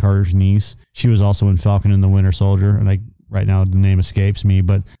Peggy Carter's niece. She was also in Falcon and the Winter Soldier, and right now the name escapes me,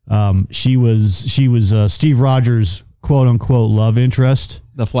 but she was Steve Rogers' quote unquote love interest.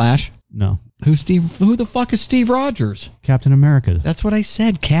 The Flash? No. Who the fuck is Steve Rogers? Captain America. That's what I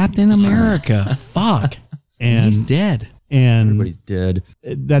said. Captain America. Fuck. And he's dead. And everybody's dead.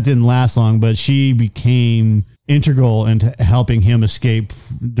 That didn't last long, but she became integral into helping him escape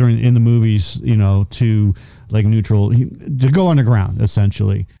in the movies, to like neutral, to go underground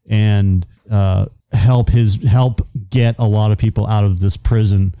essentially, and help get a lot of people out of this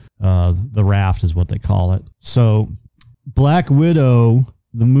prison. The Raft is what they call it. So Black Widow,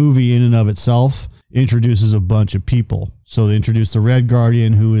 the movie in and of itself, introduces a bunch of people. So they introduce the Red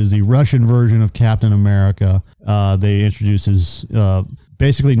Guardian, who is the Russian version of Captain America. They introduce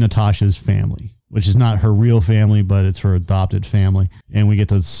basically Natasha's family, which is not her real family, but it's her adopted family. And we get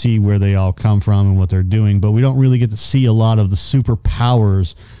to see where they all come from and what they're doing, but we don't really get to see a lot of the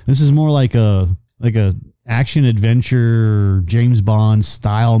superpowers. This is more like a action adventure James Bond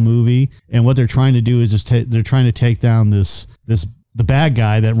style movie. And what they're trying to do is just they're trying to take down the bad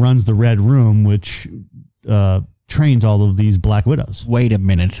guy that runs the Red Room, which trains all of these Black Widows. Wait a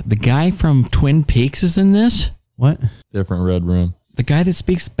minute. The guy from Twin Peaks is in this? What? Different Red Room. The guy that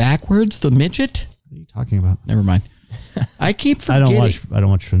speaks backwards? The midget? What are you talking about? Never mind. I keep forgetting. I don't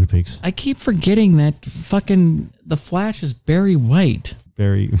watch Twin Peaks. I keep forgetting that fucking the Flash is Barry White.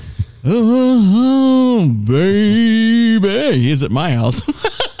 Barry. Oh, baby. He's at my house.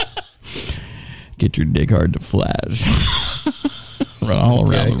 Get your dick hard to Flash. Run all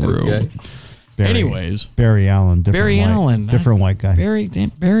around the room. Okay. Anyways. Barry Allen. Different white guy.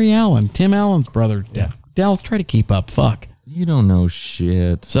 Barry Allen. Tim Allen's brother. Yeah. Dallas, try to keep up. Fuck. You don't know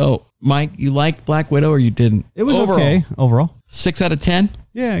shit. So, Mike, you liked Black Widow or you didn't? It was okay overall. 6 out of 10?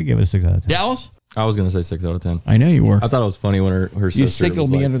 Yeah, I give it a 6 out of 10. Dallas? I was going to say 6 out of 10. I know you were. I thought it was funny when her sister You signaled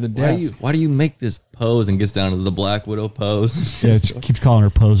was me like, under the desk. Why do you make this pose, and gets down to the Black Widow pose? Yeah, she keeps calling her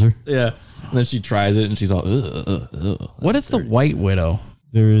poser. Yeah. And then she tries it and she's all, ugh. What is the White Widow?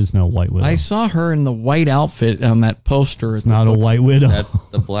 There is no White Widow. I saw her in the white outfit on that poster. It's not a White Widow. That's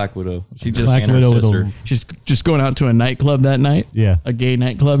the Black Widow. She just Black and her Widow with sister. a, She's just going out to a nightclub that night. Yeah. A gay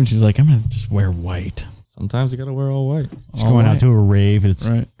nightclub. And she's like, I'm going to just wear white. Sometimes you got to wear all white. She's going out to a rave. It's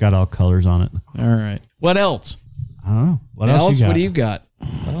Right. got all colors on it. All right. What else? I don't know. What Dallas, else you got? what do you got?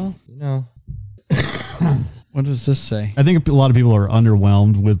 Well, What does this say? I think a lot of people are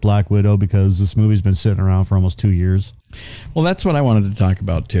underwhelmed with Black Widow because this movie's been sitting around for almost 2 years. Well, that's what I wanted to talk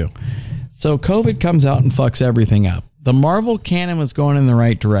about too. So COVID comes out and fucks everything up. The Marvel canon was going in the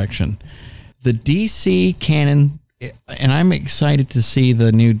right direction. The DC canon, and I'm excited to see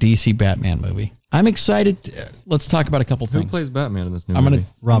the new DC Batman movie. I'm excited. Let's talk about a couple who things. plays Batman in this new I'm movie?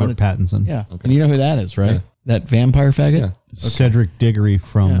 Robert Pattinson. Yeah. Okay. And you know who that is, right? Yeah. That vampire faggot? Yeah. Cedric Diggory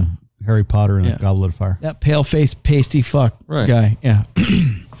from Harry Potter and the Goblet of Fire. That pale-faced, pasty fuck guy. Yeah.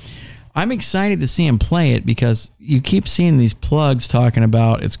 I'm excited to see him play it because you keep seeing these plugs talking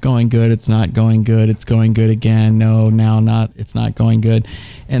about it's going good, it's not going good, it's going good again. No, now not. It's not going good.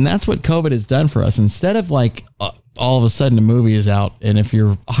 And that's what COVID has done for us. Instead of like all of a sudden a movie is out, and if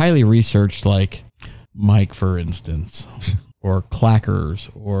you're highly researched like Mike, for instance, or Clackers,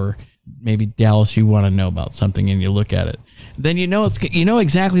 or maybe Dallas, you want to know about something and you look at it, then you know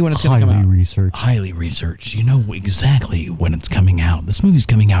exactly when it's going to come out. Highly researched. You know exactly when it's coming out. This movie's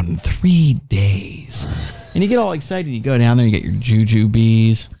coming out in 3 days. And you get all excited. You go down there, you get your juju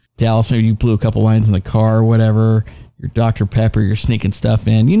bees. Dallas, maybe you blew a couple lines in the car or whatever. your Dr. Pepper, you're sneaking stuff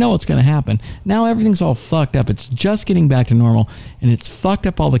in. You know what's going to happen. Now everything's all fucked up. It's just getting back to normal, and it's fucked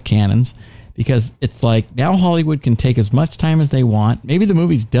up all the canons because it's like now Hollywood can take as much time as they want. Maybe the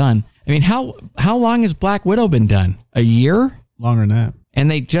movie's done. I mean, how long has Black Widow been done? A year? Longer than that. And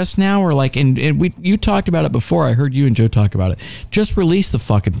they just now are like, and you talked about it before. I heard you and Joe talk about it. Just release the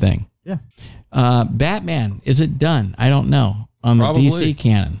fucking thing. Yeah. Batman, is it done? I don't know. On Probably. the DC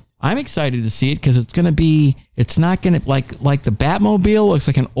canon. I'm excited to see it because it's not going to, like the Batmobile looks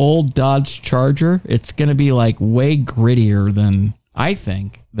like an old Dodge Charger. It's going to be like way grittier than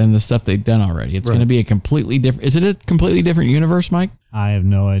the stuff they've done already. It's going to be a completely different, is it a completely different universe, Mike? I have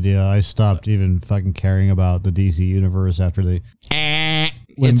no idea. I stopped even fucking caring about the DC universe after they...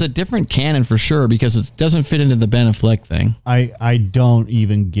 It's a different canon for sure because it doesn't fit into the Ben Affleck thing. I don't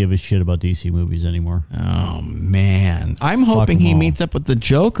even give a shit about DC movies anymore. Oh, man. I'm hoping he meets up with the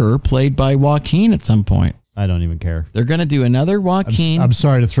Joker played by Joaquin at some point. I don't even care. They're going to do another Joaquin. I'm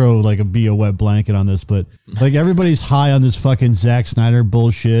sorry to throw be a wet blanket on this, but like everybody's high on this fucking Zack Snyder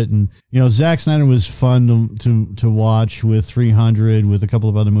bullshit. And, Zack Snyder was fun to watch with 300, with a couple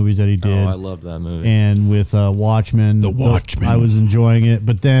of other movies that he did. Oh, I love that movie. And with Watchmen. The Watchmen. I was enjoying it.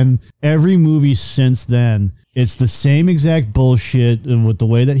 But then every movie since then, it's the same exact bullshit with the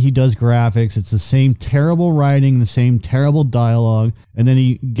way that he does graphics. It's the same terrible writing, the same terrible dialogue. And then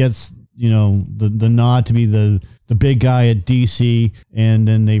he gets... the nod to be the big guy at DC, and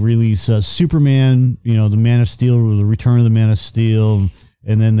then they release Superman, the Man of Steel, or the Return of the Man of Steel,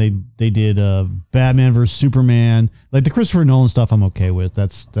 and then they did Batman versus Superman. Like the Christopher Nolan stuff, I'm okay with.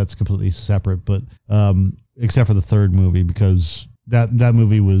 That's completely separate, but except for the third movie, because that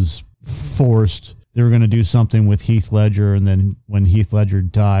movie was forced. They were going to do something with Heath Ledger, and then when Heath Ledger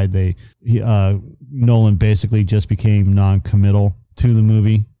died, Nolan basically just became non-committal to the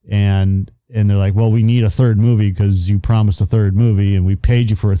movie. And they're like, well, we need a third movie because you promised a third movie and we paid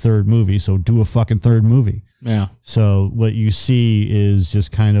you for a third movie, so do a fucking third movie. Yeah. So what you see is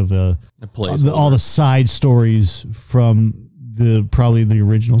just kind of all the side stories from probably the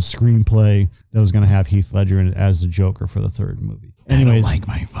original screenplay that was going to have Heath Ledger in it as the Joker for the third movie. Anyways, I don't like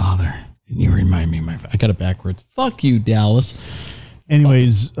my father. And you remind me of my father. I got it backwards. Fuck you, Dallas.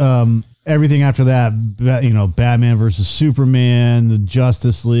 Anyways, everything after that, Batman versus Superman, the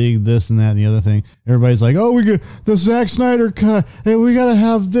Justice League, this and that and the other thing. Everybody's like, oh, we got the Zack Snyder cut, and we got to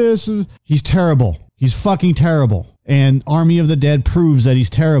have this. He's terrible. He's fucking terrible. And Army of the Dead proves that he's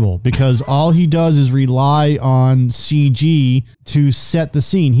terrible because all he does is rely on CG to set the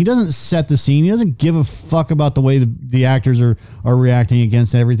scene. He doesn't set the scene. He doesn't give a fuck about the way the actors are reacting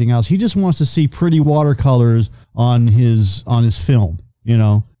against everything else. He just wants to see pretty watercolors on his film,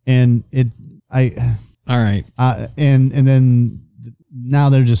 And all right. And then now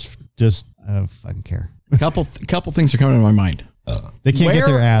they're just I don't fucking care. Couple things are coming to my mind. They can't get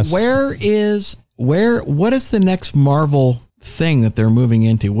their ass. What is the next Marvel thing that they're moving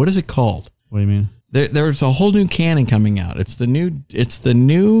into? What is it called? What do you mean? There's a whole new canon coming out. It's the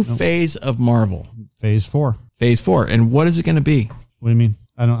new phase of Marvel. Phase 4. Phase 4. And what is it going to be? What do you mean?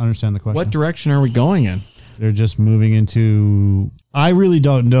 I don't understand the question. What direction are we going in? They're just moving into... I really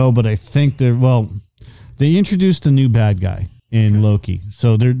don't know, but I think they introduced a new bad guy in Loki.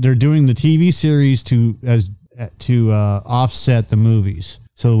 So they're doing the TV series to offset the movies.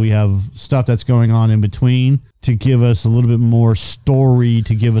 So we have stuff that's going on in between to give us a little bit more story,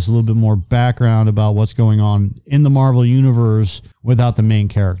 to give us a little bit more background about what's going on in the Marvel Universe without the main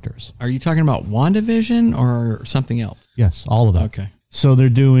characters. Are you talking about WandaVision or something else? Yes, all of that. Okay. So they're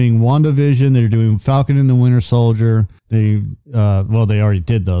doing WandaVision, they're doing Falcon and the Winter Soldier. They already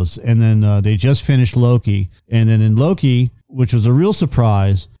did those. And then they just finished Loki. And then in Loki, which was a real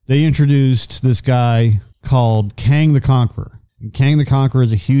surprise, they introduced this guy called Kang the Conqueror. And Kang the Conqueror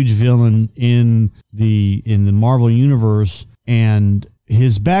is a huge villain in the Marvel Universe. And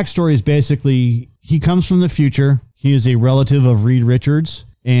his backstory is basically, he comes from the future. He is a relative of Reed Richards.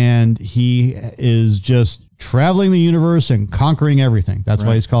 And he is just traveling the universe and conquering everything. That's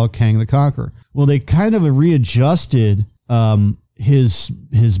why he's called Kang the Conqueror. Well, they kind of readjusted his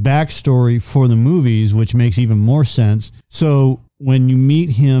backstory for the movies, which makes even more sense. So when you meet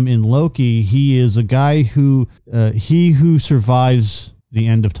him in Loki, he is a guy who survives the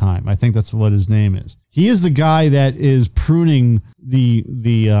end of time. I think that's what his name is. He is the guy that is pruning the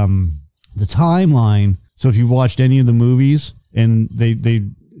timeline. So if you've watched any of the movies, and they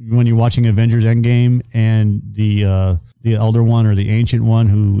when you're watching Avengers Endgame and the Elder One or the Ancient One,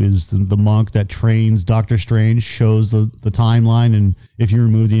 who is the monk that trains Doctor Strange, shows the timeline, and if you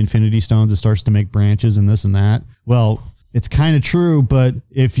remove the Infinity Stones, it starts to make branches and this and that. Well, it's kind of true, but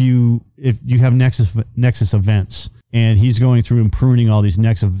if you have Nexus events, and he's going through and pruning all these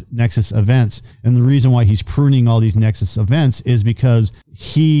nexus events. And the reason why he's pruning all these nexus events is because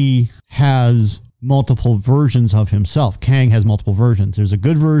he has multiple versions of himself. Kang has multiple versions. There's a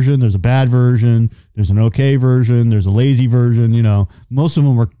good version, there's a bad version, there's an okay version, there's a lazy version. You know, most of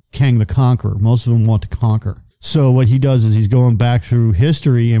them are Kang the Conqueror. Most of them want to conquer. So what he does is he's going back through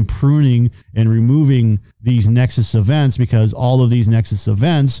history and pruning and removing these nexus events, because all of these nexus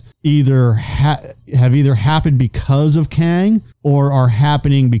events either have either happened because of Kang or are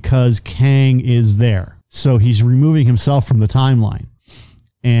happening because Kang is there. So he's removing himself from the timeline.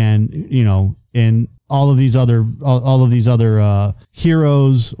 And, you know, and all of these other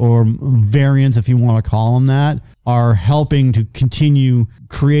heroes or variants, if you want to call them that, are helping to continue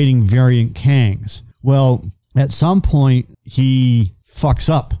creating variant Kangs. Well, at some point he fucks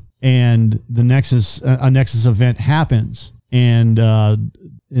up and a nexus event happens. And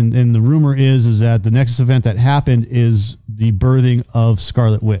the rumor is that the nexus event that happened is the birthing of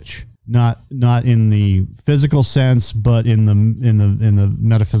Scarlet Witch. Not in the physical sense, but in the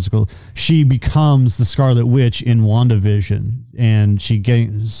metaphysical. She becomes the Scarlet Witch in WandaVision, and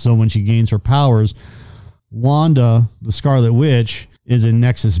when she gains her powers, Wanda, the Scarlet Witch, is a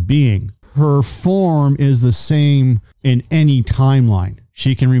Nexus being. Her form is the same in any timeline.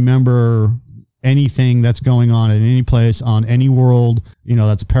 She can remember anything that's going on in any place on any world, you know,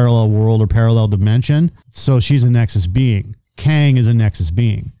 that's a parallel world or parallel dimension. So she's a Nexus being. Kang is a Nexus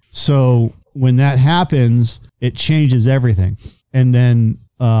being. So when that happens, it changes everything. And then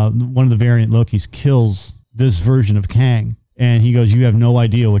one of the variant Lokis kills this version of Kang. And he goes, you have no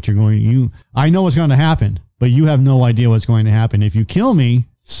idea what I know what's going to happen, but you have no idea what's going to happen. If you kill me,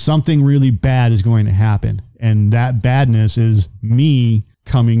 something really bad is going to happen. And that badness is me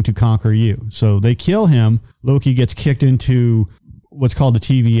coming to conquer you. So they kill him. Loki gets kicked into what's called the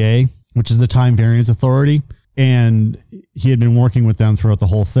TVA, which is the Time Variance Authority. And he had been working with them throughout the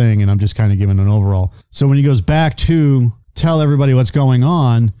whole thing. And I'm just kind of giving an overall. So when he goes back to tell everybody what's going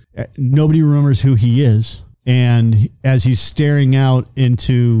on, nobody remembers who he is. And as he's staring out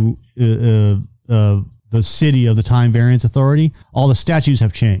into the city of the Time Variance Authority, all the statues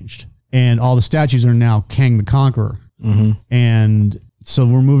have changed. And all the statues are now Kang the Conqueror. Mm-hmm. And so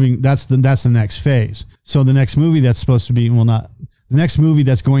we're moving. That's the next phase. So the next movie that's supposed to be, the next movie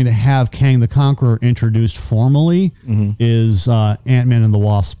that's going to have Kang the Conqueror introduced formally is Ant-Man and the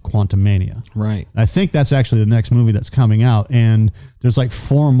Wasp: Quantumania. Right. I think that's actually the next movie that's coming out. And there's like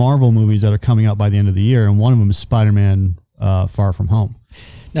 4 Marvel movies that are coming out by the end of the year. And one of them is Spider-Man Far From Home.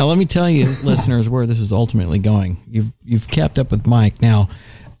 Now, let me tell you, listeners, where this is ultimately going. You've kept up with Mike. Now,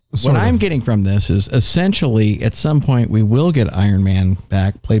 what I'm getting from this is essentially at some point we will get Iron Man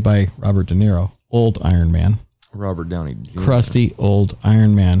back, played by Robert De Niro, old Iron Man. Robert Downey Jr. Crusty old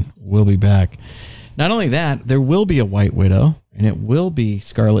Iron Man will be back. Not only that, there will be a White Widow, and it will be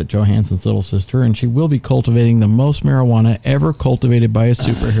Scarlett Johansson's little sister, and she will be cultivating the most marijuana ever cultivated by a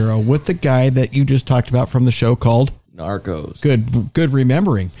superhero with the guy that you just talked about from the show called Narcos. Good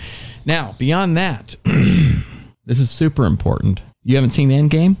remembering. Now, beyond that, this is super important. You haven't seen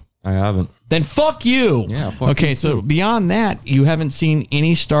Endgame? I haven't. Then fuck you. Yeah, fuck okay, you so too. beyond that, you haven't seen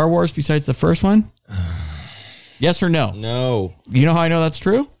any Star Wars besides the first one? Yes or no? No. You know how I know that's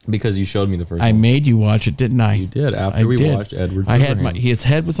true? Because you showed me the first one. I made you watch it, didn't I? You did. After we watched Edward Scissorhands. His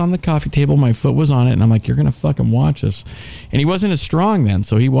head was on the coffee table. My foot was on it. And I'm like, you're going to fucking watch this. And he wasn't as strong then,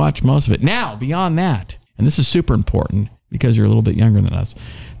 so he watched most of it. Now, beyond that, and this is super important because you're a little bit younger than us,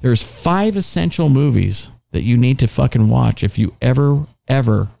 there's 5 essential movies that you need to fucking watch if you ever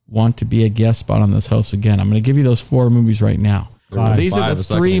want to be a guest spot on this host again. I'm going to give you those 4 movies right now. These are the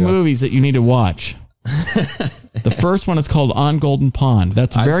 3 movies that you need to watch. The first one is called On Golden Pond.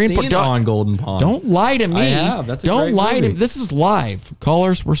 That's very important. On Golden Pond. Don't lie to me. I have. That's a Don't great lie movie. to me. This is live.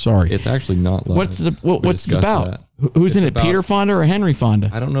 Callers, we're sorry. It's actually not live. What's it about? Who's in it? Peter Fonda or Henry Fonda?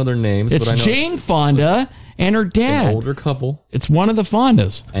 I don't know their names. It's but I know Jane Fonda and her dad. An older couple. It's one of the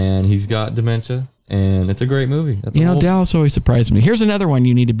Fondas. And he's got dementia. And it's a great movie. Dallas always surprises me. Here's another one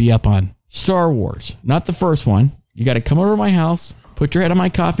you need to be up on. Star Wars. Not the first one. You got to come over to my house. Put your head on my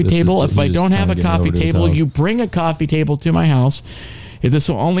coffee table. If I don't have a coffee table, you bring a coffee table to my house. This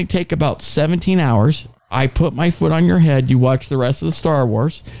will only take about 17 hours. I put my foot on your head. You watch the rest of the Star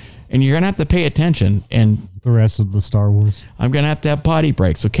Wars, and you're going to have to pay attention. And the rest of the Star Wars. I'm going to have potty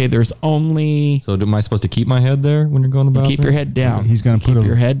breaks. Okay, there's only... So am I supposed to keep my head there when you're going to the bathroom? Keep your head down. He's going to put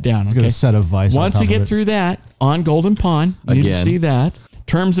your head down. He's going to set a vice Once we get through that, On Golden Pond, you need to see that.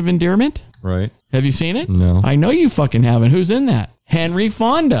 Terms of Endearment. Right. Have you seen it? No. I know you fucking haven't. Who's in that? Henry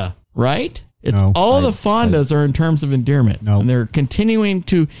Fonda, right? It's all the Fondas are in Terms of Endearment. No. And they're continuing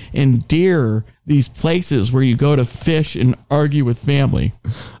to endear these places where you go to fish and argue with family.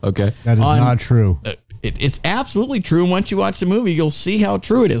 Okay. That is not true. It's absolutely true. And once you watch the movie, you'll see how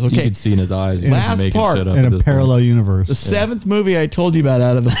true it is. Okay. You can see in his eyes. Last part in a parallel universe. The seventh movie I told you about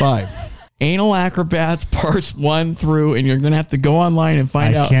out of the 5. Anal Acrobats parts 1 through, and you're going to have to go online and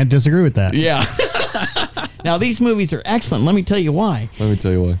find out. I can't disagree with that. Yeah. Now, these movies are excellent. Let me tell you why. Let me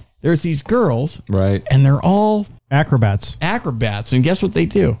tell you why. There's these girls. Right. And they're all acrobats. And guess what they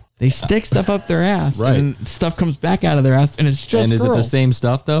do? They stick stuff up their ass, right. and stuff comes back out of their ass, and it's just And is girls. it the same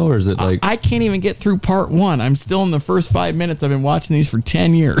stuff, though, or is it like... I can't even get through part 1. I'm still in the first 5 minutes. I've been watching these for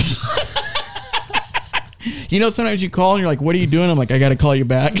 10 years. You know, sometimes you call and you're like, what are you doing? I'm like, I got to call you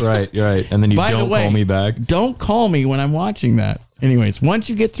back. Right. And then you don't call me back. Don't call me when I'm watching that. Anyways, once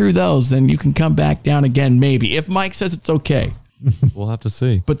you get through those, then you can come back down again, maybe. If Mike says it's okay. We'll have to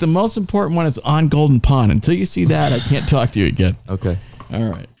see. But the most important one is On Golden Pond. Until you see that, I can't talk to you again. Okay. All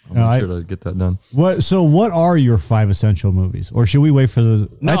right. I'll make sure to get that done. What are your 5 essential movies? Or should we wait for the...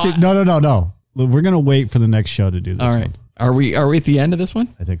 No. We're going to wait for the next show to do this. All right. one. Are we at the end of this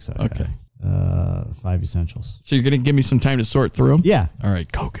one? I think so. Okay. Yeah. 5 essentials. So you're going to give me some time to sort through them? Yeah. All right.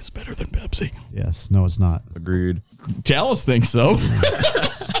 Coke is better than Pepsi. Yes. No, it's not. Agreed. Dallas thinks so.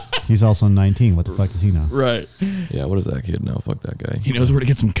 He's also 19. What the fuck does he know? Right. Yeah, what does that kid know? Fuck that guy. He knows where to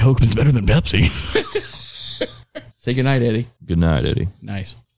get some Coke. It's better than Pepsi. Say goodnight, Eddie. Good night, Eddie. Nice.